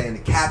on to say, and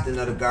the captain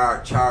of the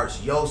guard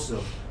charged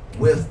Joseph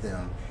with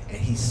them, and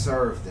he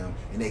served them,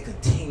 and they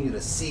continue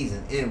to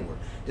season inward.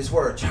 This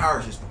word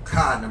charge is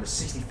Pekah, number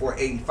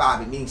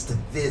 6485. It means to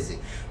visit.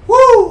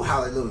 Woo!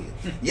 Hallelujah.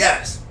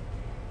 Yes.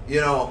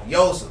 You know,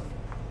 Joseph,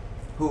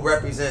 who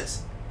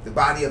represents the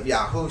body of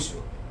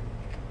Yahushua,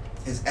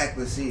 his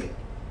ecclesia,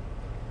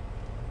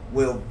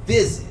 will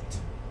visit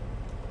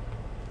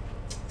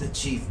the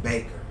chief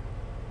baker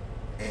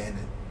and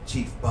the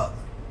chief butler.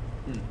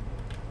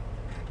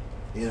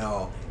 You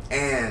know,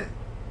 and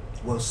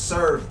will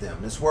serve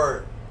them. This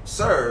word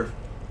serve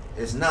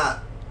is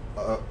not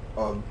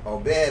obed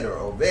or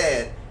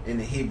oved in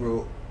the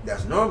Hebrew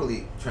that's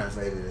normally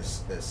translated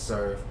as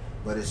serve,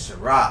 but it's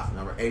sharaf,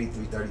 number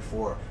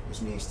 8334,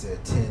 which means to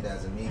attend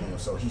as a menial.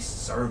 So he's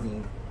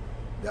serving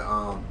the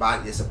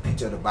body. It's a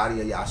picture of the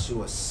body of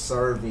Yahshua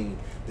serving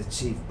the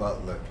chief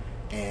butler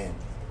and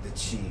the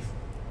chief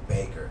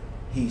baker.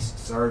 He's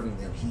serving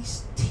them.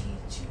 He's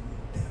teaching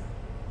them.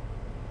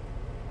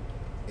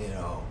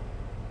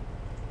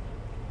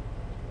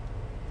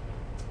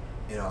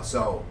 You know,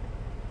 so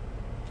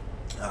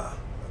I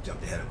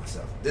jumped ahead of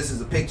myself. This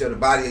is a picture of the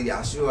body of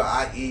Yahshua,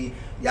 i.e.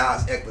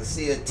 Yah's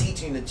ecclesia,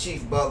 teaching the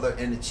chief butler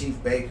and the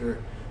chief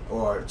baker,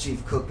 or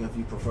chief cook if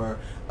you prefer,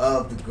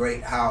 of the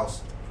great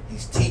house.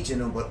 He's teaching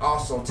them, but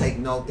also take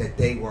note that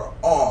they were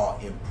all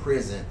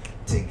imprisoned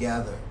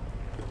together.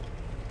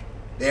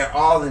 They're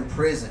all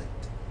imprisoned.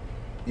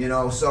 You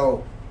know,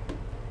 so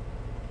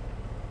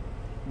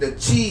the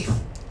chief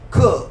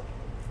cook,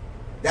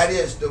 that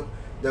is the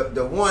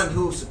one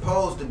who's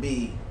supposed to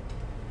be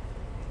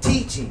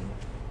teaching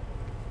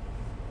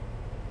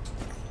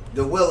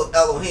the will of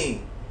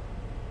Elohim,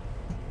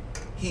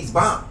 he's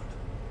bound.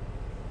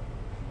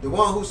 The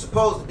one who's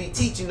supposed to be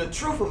teaching the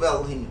truth of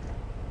Elohim,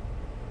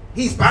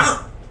 he's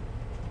bound.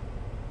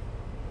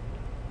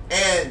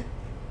 And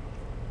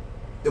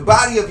the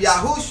body of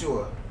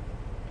Yahushua,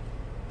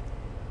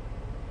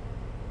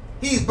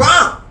 he's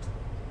bound.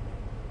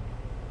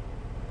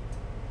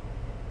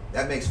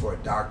 That makes for a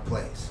dark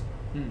place.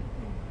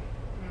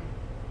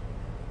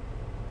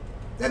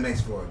 That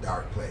makes for a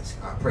dark place.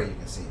 I pray you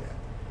can see that.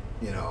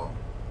 You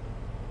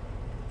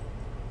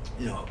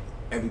know,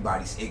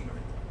 everybody's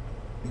ignorant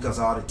because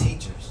all the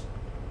teachers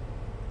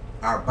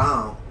are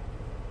bound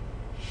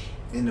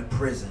in the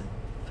prison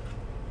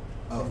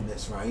of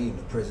Mitzrayim,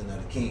 the prison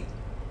of the king.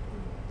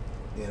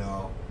 You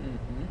know,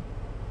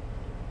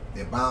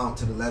 they're bound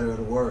to the letter of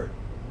the word.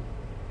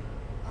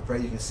 I pray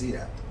you can see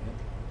that.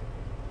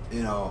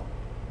 You know,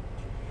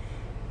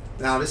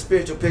 now the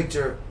spiritual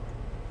picture,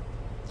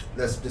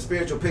 the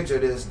spiritual picture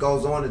of this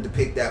goes on to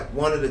depict that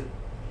one of the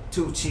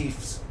two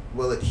chiefs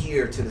will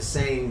adhere to the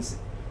sayings,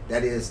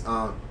 that is,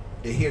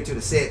 adhere to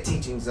the said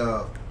teachings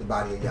of the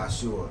body of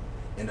Yahshua,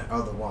 and the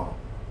other won't.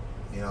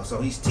 You know,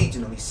 so he's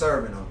teaching them, he's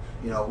serving them.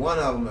 You know, one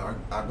of them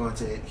are going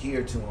to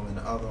adhere to him and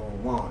the other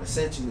one won't.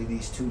 Essentially,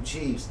 these two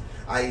chiefs,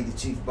 i.e. the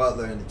chief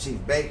butler and the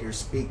chief baker,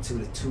 speak to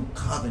the two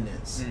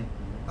covenants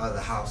of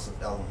the house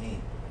of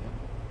Elohim.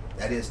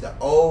 That is the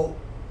old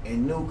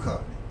and new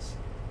covenants.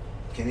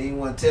 Can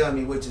anyone tell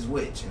me which is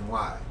which and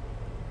why?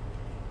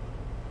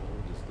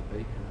 Old is the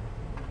baker.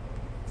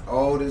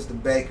 Old is the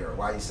baker.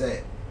 Why you say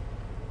it?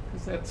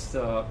 Because that's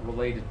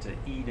related to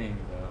eating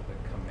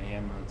the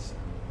commandments,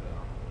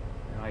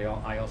 and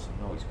I also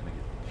know he's going to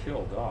get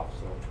killed off.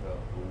 So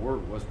the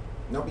word was.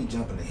 Don't be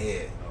jumping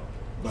ahead. Oh.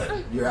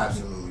 But you're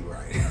absolutely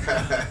right.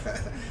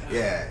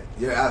 Yeah,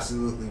 you're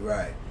absolutely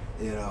right.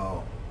 You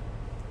know,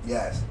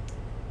 yes.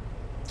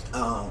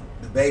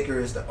 The baker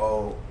is the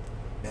old,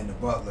 and the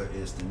butler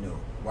is the new.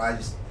 Why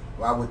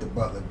would the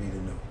butler be the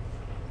new?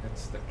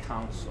 That's the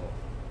counsel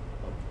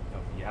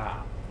of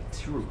Yah, the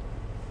truth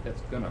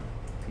that's going to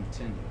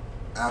continue.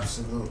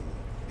 Absolutely,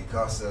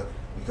 because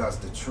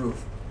the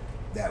truth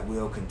that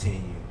will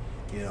continue.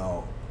 You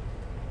know,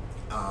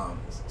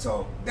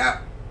 so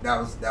that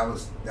was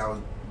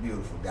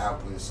beautiful.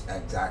 That was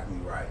exactly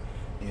right.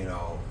 You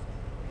know,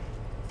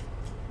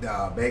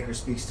 the baker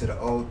speaks to the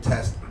old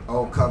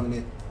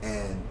covenant,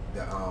 and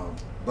the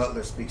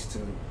butler speaks to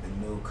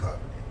the new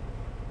covenant.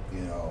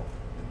 You know,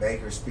 the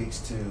baker speaks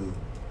to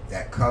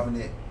that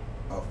covenant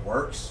of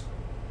works,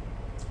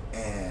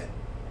 and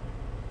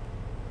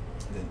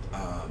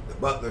the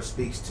butler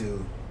speaks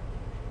to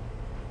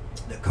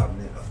the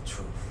covenant of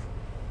truth.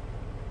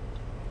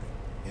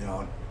 You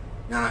know,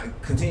 now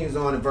it continues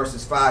on in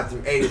verses 5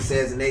 through 8. It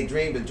says, and they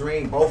dreamed a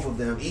dream, both of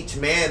them, each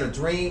man a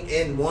dream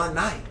in one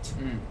night.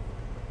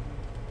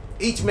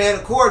 Each man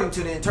according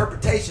to the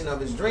interpretation of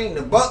his dream.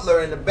 The butler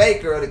and the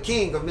baker of the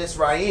king of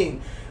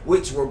Mitzrayim,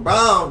 which were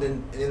bound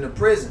in the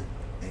prison.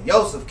 And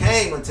Joseph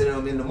came unto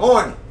them in the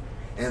morning,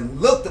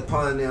 and looked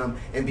upon them,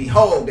 and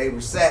behold, they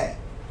were sad.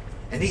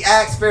 And he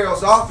asked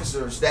Pharaoh's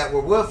officers that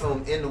were with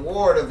him in the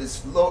ward of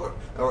his lord,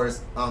 or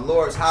his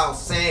lord's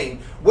house,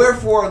 saying,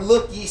 wherefore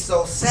look ye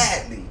so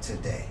sadly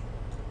today?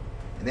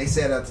 And they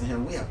said unto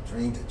him, we have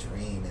dreamed a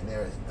dream, and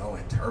there is no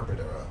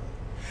interpreter of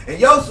it. And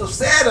Joseph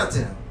said unto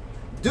him,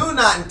 do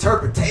not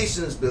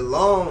interpretations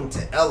belong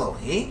to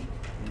Elohim?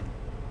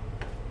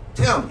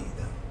 Tell me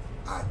them,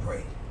 I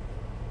pray.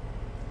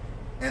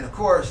 And of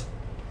course,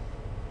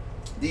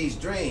 these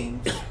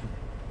dreams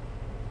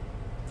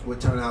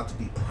would turn out to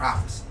be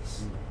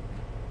prophecies.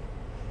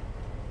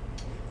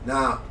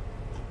 Now,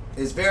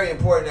 it's very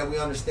important that we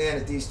understand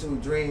that these two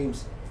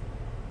dreams,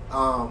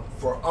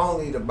 for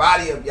only the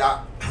body of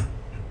Yah,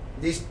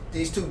 these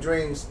two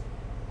dreams,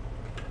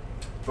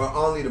 for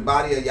only the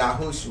body of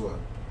Yahushua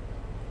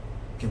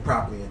can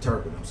properly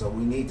interpret them. So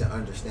we need to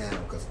understand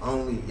them, because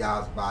only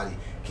Yah's body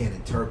can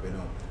interpret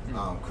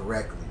them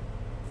correctly.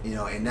 You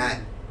know, and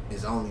that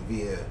is only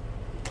via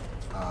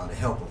the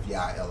help of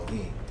Yah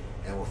Elohim.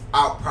 And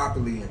without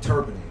properly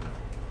interpreting them,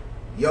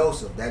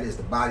 Yosef, that is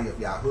the body of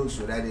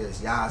Yahushua, that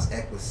is Yah's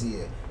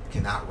ecclesia,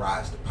 cannot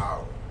rise to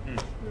power.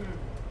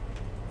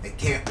 It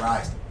can't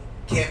rise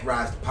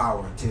to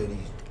power until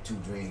these two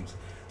dreams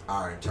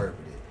are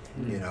interpreted.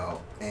 You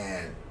know,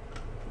 and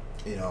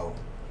you know,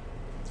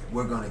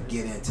 we're gonna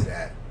get into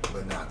that,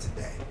 but not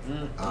today.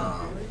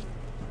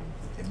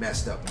 It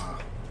messed up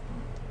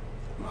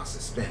my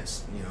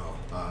suspense. You know,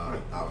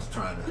 I was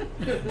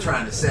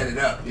trying to set it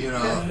up. You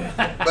know,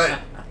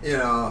 but you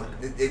know,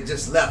 it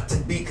just left to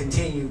be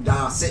continued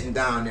down, sitting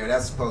down there.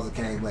 That's supposed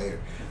to came later.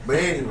 But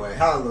anyway,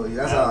 hallelujah.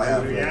 That's all I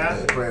have for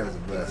today. Prayers are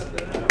blessed.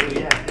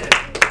 Yeah.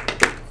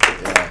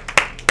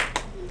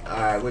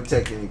 All right, we'll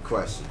take any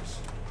questions.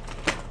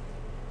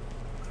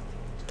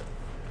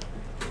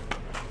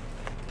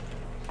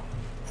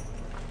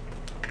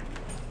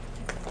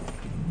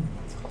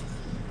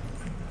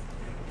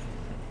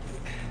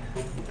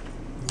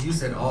 You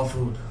said all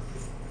food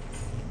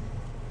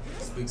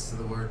speaks to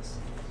the words,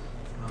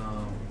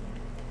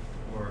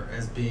 or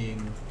as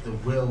being the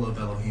will of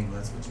Elohim.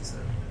 That's what you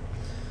said.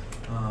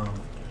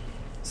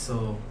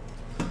 So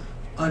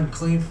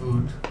unclean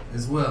food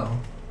as well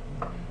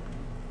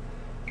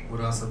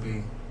would also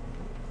be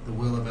the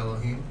will of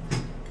Elohim.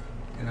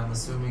 And I'm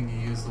assuming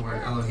you use the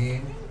word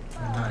Elohim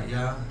and not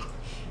Yah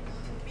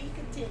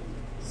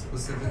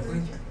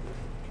specifically.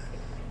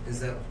 Is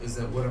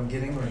that what I'm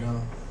getting or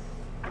no?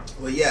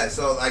 Well, yeah,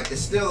 so like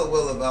it's still the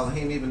will of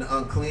Elohim, even the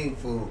unclean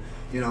food,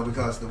 you know,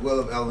 because the will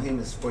of Elohim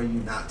is for you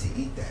not to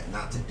eat that,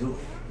 not to do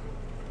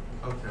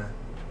it. Okay.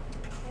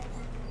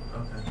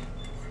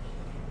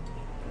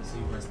 So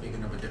you weren't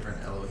speaking of a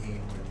different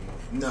Elohim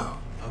when you... No,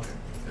 Okay.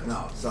 Yeah.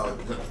 No, so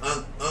the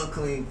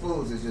unclean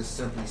foods is just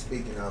simply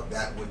speaking of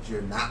that which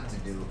you're not to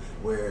do,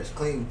 whereas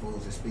clean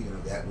foods is speaking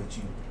of that which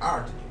you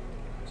are to do.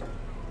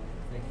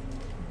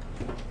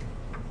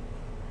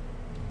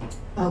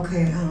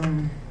 Okay,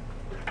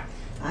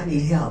 I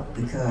need help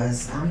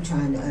because I'm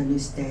trying to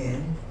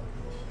understand.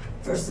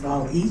 First of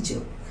all,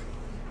 Egypt.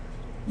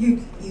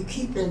 You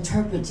keep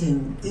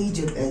interpreting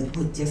Egypt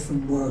with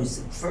different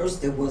words.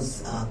 First, it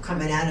was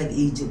coming out of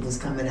Egypt was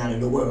coming out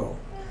of the world.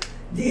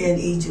 Then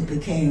Egypt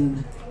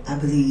became, I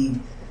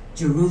believe,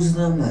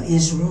 Jerusalem or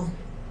Israel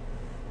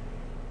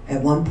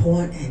at one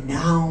point, and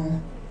now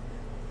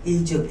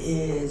Egypt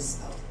is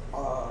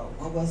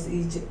what was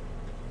Egypt?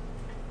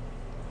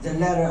 The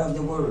letter of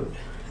the word,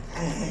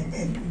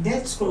 and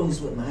that screws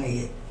with my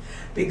head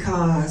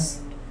because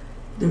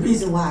the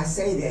reason why I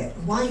say that,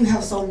 why you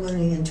have so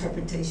many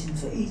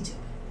interpretations for Egypt,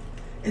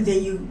 and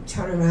then you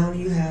turn around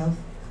and you have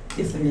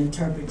different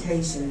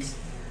interpretations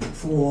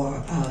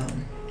for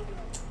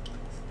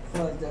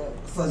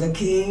the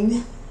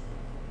king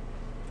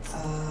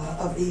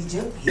of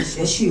Egypt, he's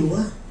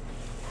Yeshua,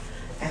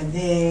 and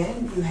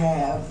then you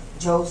have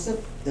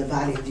Joseph, the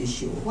body of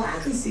Yeshua. Well, I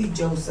can see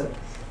Joseph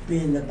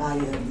being the body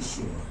of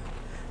Yeshua,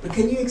 but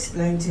can you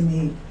explain to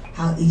me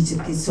how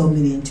Egypt gets so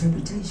many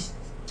interpretations?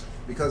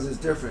 Because it's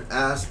different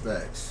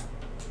aspects.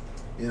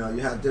 You know,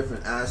 you have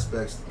different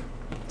aspects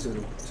to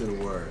the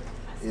word.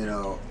 You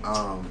know,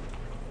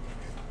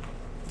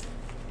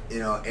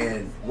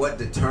 and what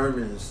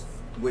determines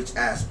which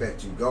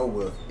aspect you go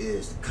with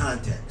is the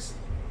context.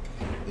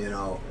 You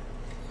know,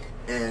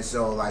 and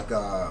so like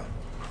let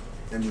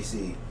me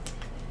see.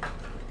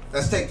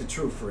 Let's take the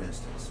truth for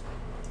instance.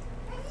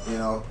 You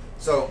know,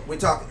 so we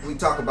talk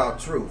about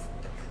truth.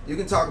 You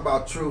can talk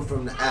about truth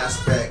from the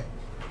aspect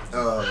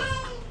of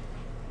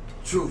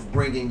truth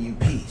bringing you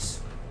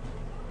peace.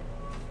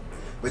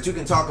 But you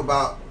can talk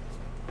about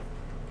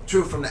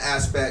truth from the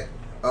aspect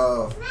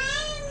of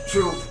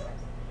truth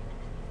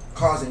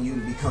causing you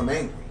to become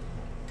angry.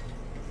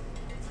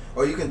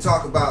 Or you can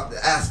talk about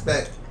the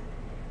aspect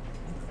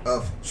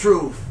of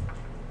truth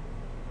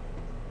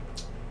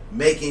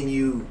making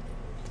you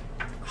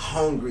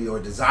hungry or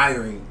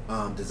desiring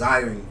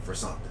for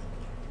something.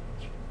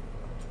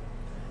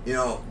 You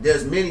know,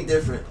 there's many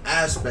different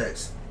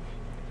aspects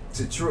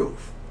to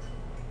truth.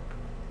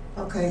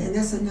 Okay, and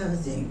that's another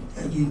thing.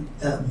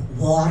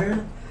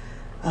 Water,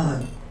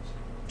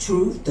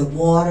 truth. The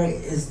water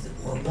is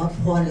one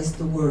point is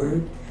the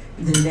word.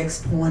 The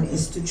next point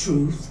is the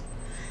truth,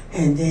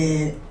 and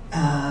then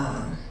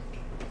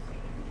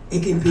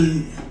it can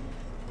be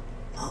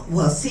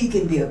C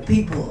can be a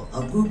people,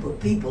 a group of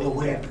people, or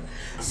whatever.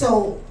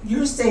 So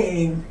you're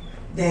saying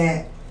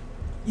that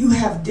you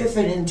have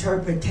different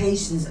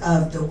interpretations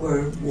of the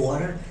word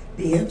water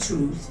being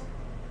truth,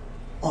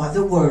 or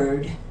the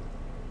word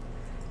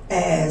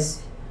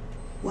as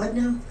what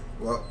now?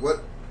 Well,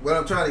 what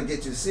I'm trying to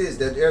get you to see is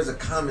that there's a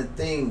common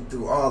theme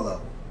through all of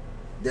them.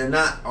 They're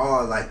not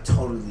all like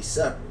totally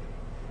separate.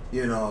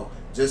 You know,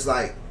 just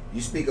like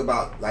you speak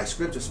about, like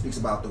Scripture speaks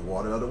about the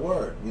water of the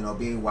Word. You know,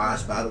 being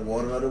washed by the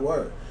water of the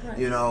Word. Right.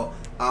 You know,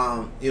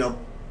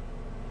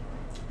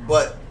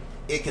 but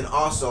it can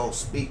also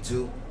speak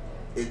to,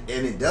 and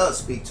it does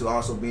speak to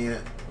also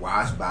being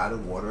washed by the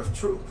water of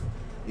truth.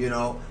 You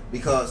know,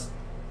 because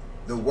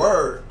the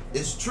Word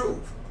is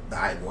truth.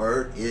 Thy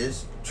word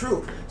is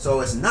truth. So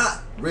it's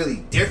not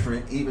really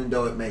different, even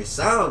though it may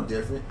sound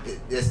different.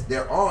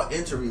 They're all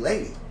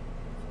interrelated.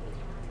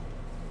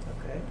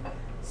 Okay.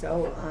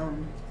 So,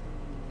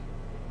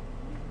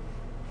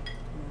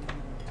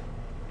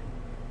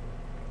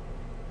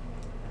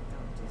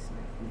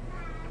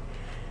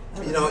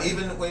 you know,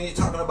 even when you're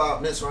talking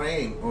about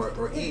Mitzrayim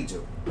or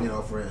Egypt, you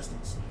know, for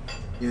instance,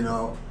 you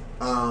know,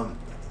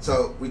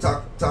 so we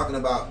talking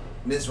about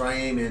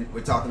Mitzrayim, and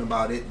we're talking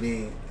about it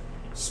being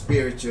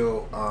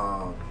spiritual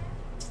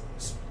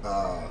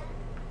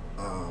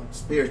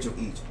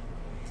Egypt,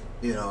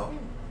 you know.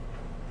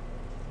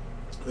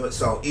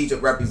 So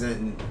Egypt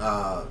representing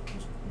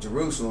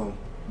Jerusalem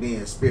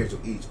being spiritual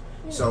Egypt.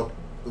 So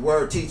the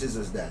word teaches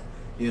us that,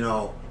 you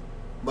know,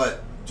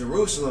 but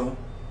Jerusalem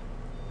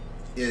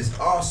is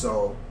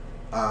also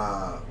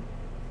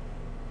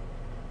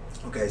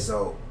okay.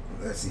 So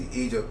let's see,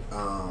 Egypt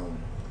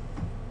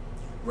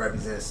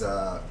represents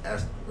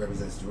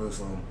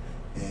Jerusalem.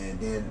 And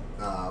then,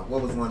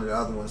 what was one of the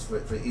other ones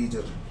for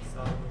Egypt?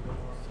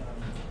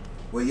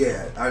 Well,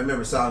 yeah, I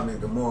remember Sodom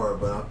and Gomorrah,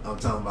 but I'm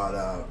talking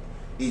about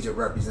Egypt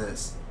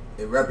represents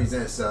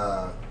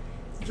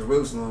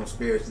Jerusalem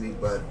spiritually,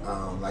 but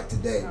like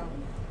today,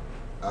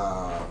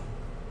 the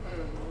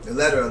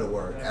letter of the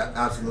word,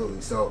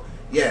 absolutely. So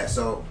yeah,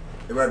 so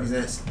it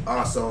represents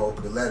also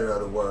the letter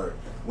of the word.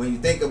 When you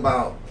think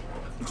about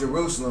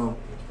Jerusalem,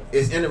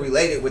 it's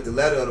interrelated with the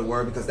letter of the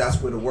word because that's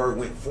where the word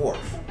went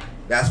forth.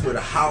 That's where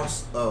the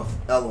house of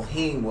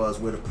Elohim was,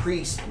 where the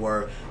priests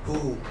were,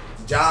 whose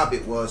job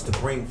it was to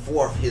bring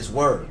forth his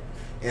word.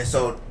 And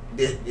so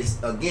it's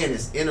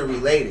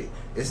interrelated.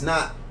 It's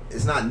not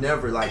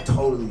never like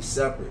totally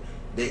separate.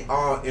 They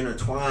all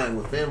intertwine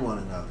within one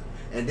another.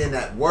 and then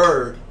that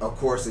word, of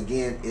course,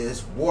 again,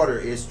 is water,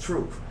 is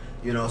truth.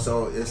 You know,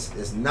 so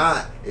it's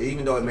not,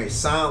 even though it may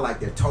sound like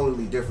they're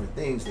totally different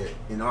things, that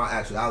in all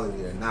actuality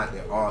they're not.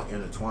 They're all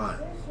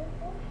intertwined.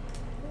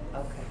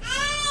 Okay.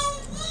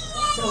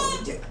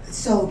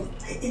 So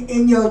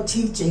in your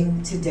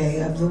teaching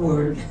today of the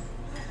word,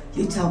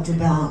 you talked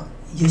about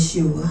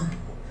Yeshua,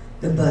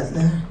 the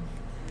butler,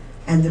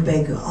 and the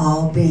baker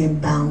all being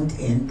bound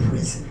in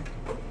prison.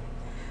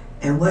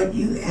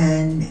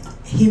 And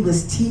he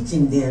was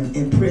teaching them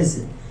in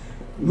prison.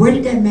 Where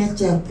did that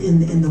match up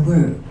in the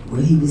word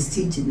where he was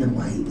teaching them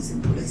while he was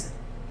in prison?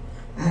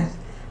 I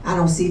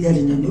don't see that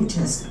in the New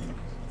Testament.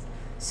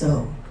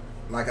 So,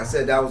 like I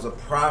said, that was a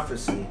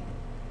prophecy,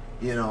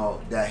 you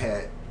know, that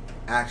had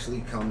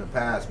actually come to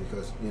pass,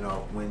 because, you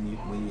know, when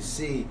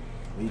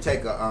you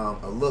take a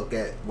look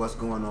at what's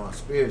going on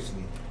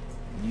spiritually,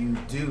 you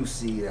do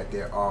see that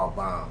they're all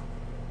bound,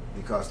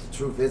 because the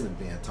truth isn't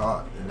being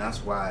taught, and that's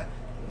why,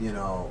 you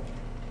know,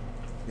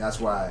 that's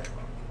why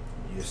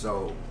you're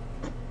so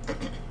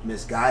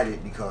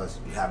misguided, because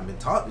you haven't been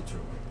taught the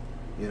truth.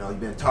 You know, you've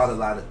been taught a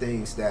lot of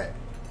things that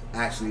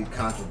actually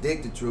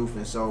contradict the truth,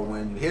 and so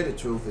when you hear the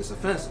truth, it's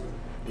offensive,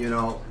 you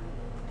know,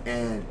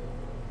 and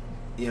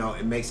you know,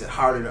 it makes it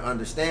harder to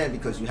understand,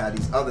 because you have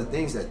these other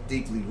things that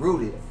deeply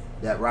rooted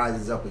that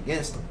rises up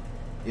against them.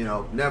 You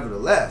know,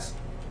 nevertheless,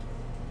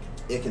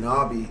 it can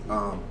all be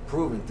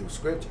proven through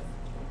scripture.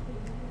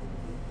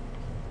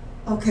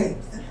 okay,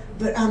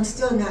 but I'm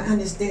still not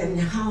understanding,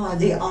 how are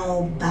they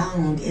all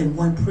bound in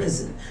one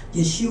prison?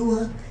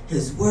 Yeshua,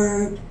 his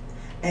word,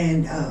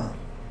 and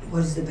what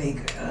is the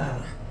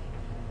baker?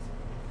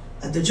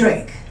 The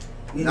Drake.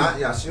 You Not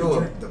know,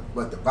 Yahshua,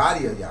 but the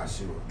body of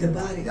Yahshua. the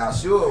body.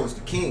 Yahshua was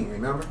the king,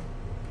 remember?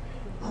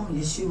 Oh,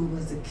 Yeshua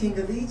was the king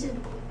of Egypt?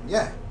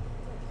 Yeah.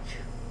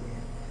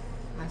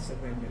 I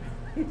surrender.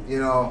 You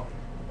know,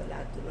 A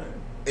lot to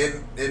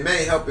learn. it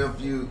may help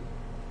if you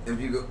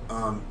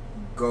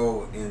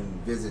go and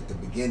visit the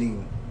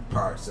beginning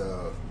parts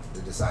of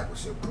the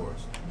discipleship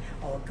course.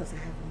 Oh, because I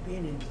haven't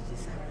been in the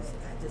disciples.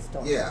 I just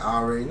don't. Yeah, I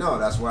already know.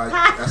 That's why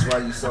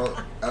you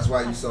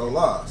so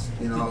lost.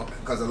 You know,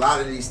 because a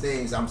lot of these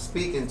things I'm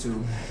speaking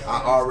to,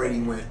 I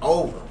already went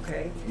over.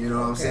 Okay. You know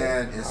what I'm Okay.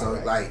 saying? And so,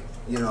 Alright. like,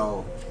 you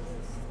know,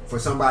 for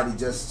somebody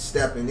just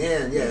stepping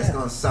in, yeah, it's Yeah.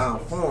 gonna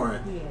sound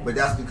foreign, Yeah. but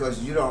that's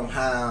because you don't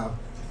have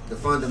the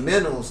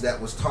fundamentals that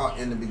was taught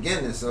in the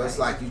beginning. So it's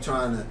like you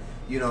trying to,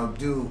 you know,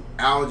 do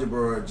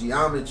algebra or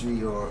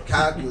geometry or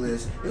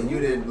calculus, and you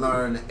didn't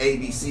learn the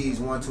ABCs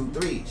 1, 2,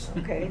 3s.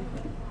 Okay.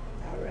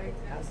 All right.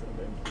 I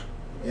surrender.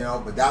 You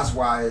know, but that's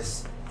why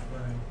it's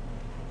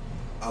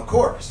a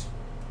course.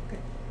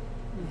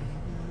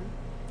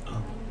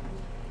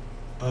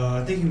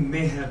 I think you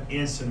may have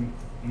answered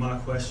my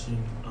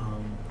question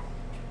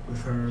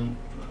with her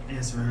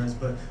answering hers,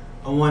 but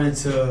I wanted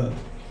to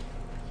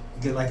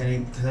get like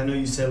because I know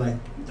you said like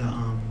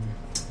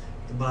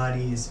the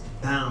body is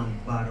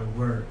bound by the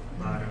word,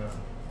 by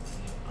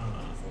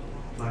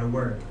the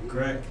word,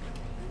 correct?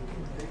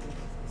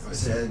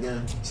 Say it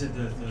again. You said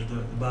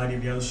the body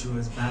of Yeshua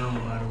is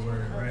bound by the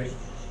word, right?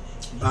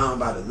 Bound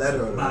by the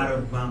letter of the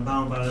word. Bound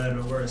by the letter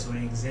of the word. So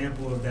an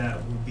example of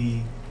that would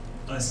be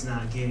us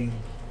not getting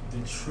the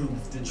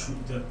truth,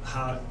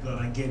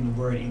 like getting the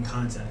word in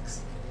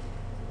context.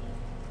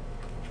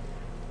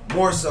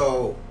 More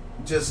so,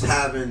 just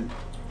having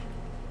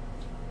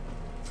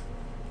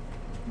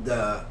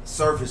the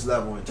surface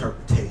level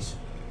interpretation.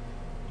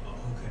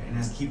 Okay, and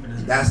that's keeping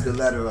us. That's the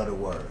letter of the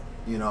word.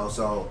 You know,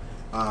 so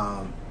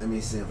let me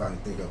see if I can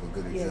think of a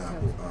good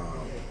example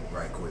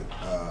right quick.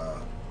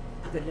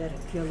 The letter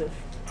killeth.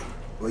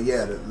 Well,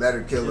 yeah, the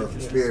letter killeth,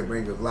 the spirit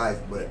bringeth life,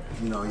 but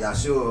you know,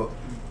 Yahshua,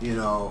 you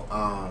know,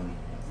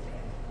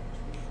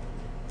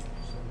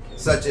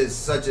 such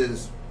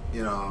as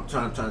you know, I'm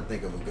trying to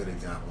think of a good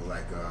example,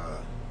 like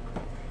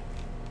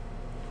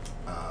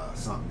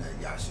something that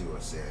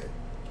Yahshua said.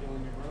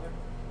 Killing your brother?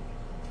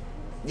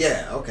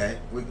 Yeah, okay,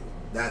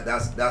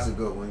 that's a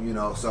good one, you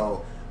know.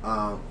 So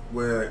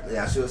where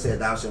Yahshua said,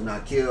 "Thou shalt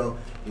not kill,"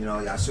 you know,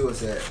 Yahshua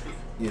said,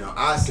 you know,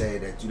 I say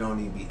that you don't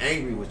need to be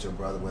angry with your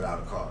brother without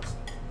a cause.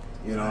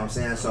 You know what I'm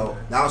saying? So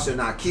thou shalt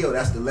not kill.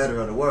 That's the letter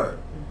of the word.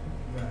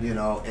 Right. You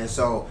know, and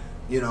so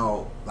you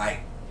know,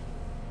 like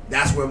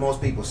that's where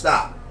most people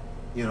stop.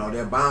 You know,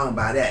 they're bound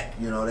by that.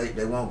 You know,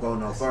 they won't go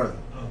no further.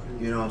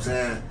 Okay. You know what I'm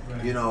saying?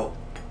 Right. You know,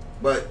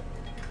 but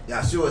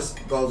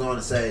Yahshua goes on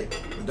to say,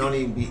 don't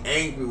even be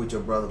angry with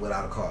your brother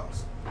without a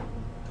cause.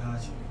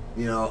 Got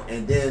you. You know,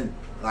 and then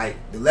like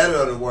the letter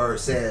of the word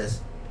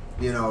says,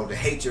 you know, to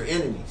hate your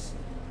enemies.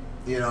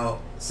 You know,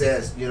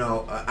 says, you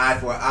know, an eye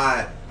for an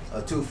eye,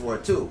 a tooth for a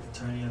tooth.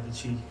 Turn the other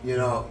cheek. You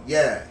know,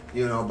 yeah,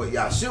 you know, but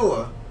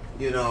Yahshua,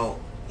 you know,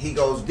 he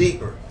goes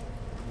deeper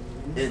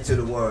into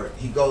the word.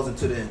 He goes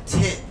into the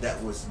intent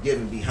that was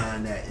given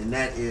behind that, and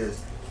that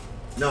is,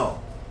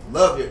 no,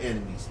 love your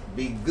enemies,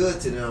 be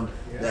good to them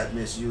that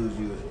misuse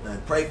you,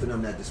 and pray for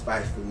them that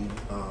despitefully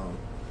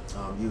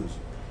use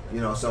you.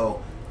 You know,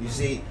 so you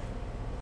see,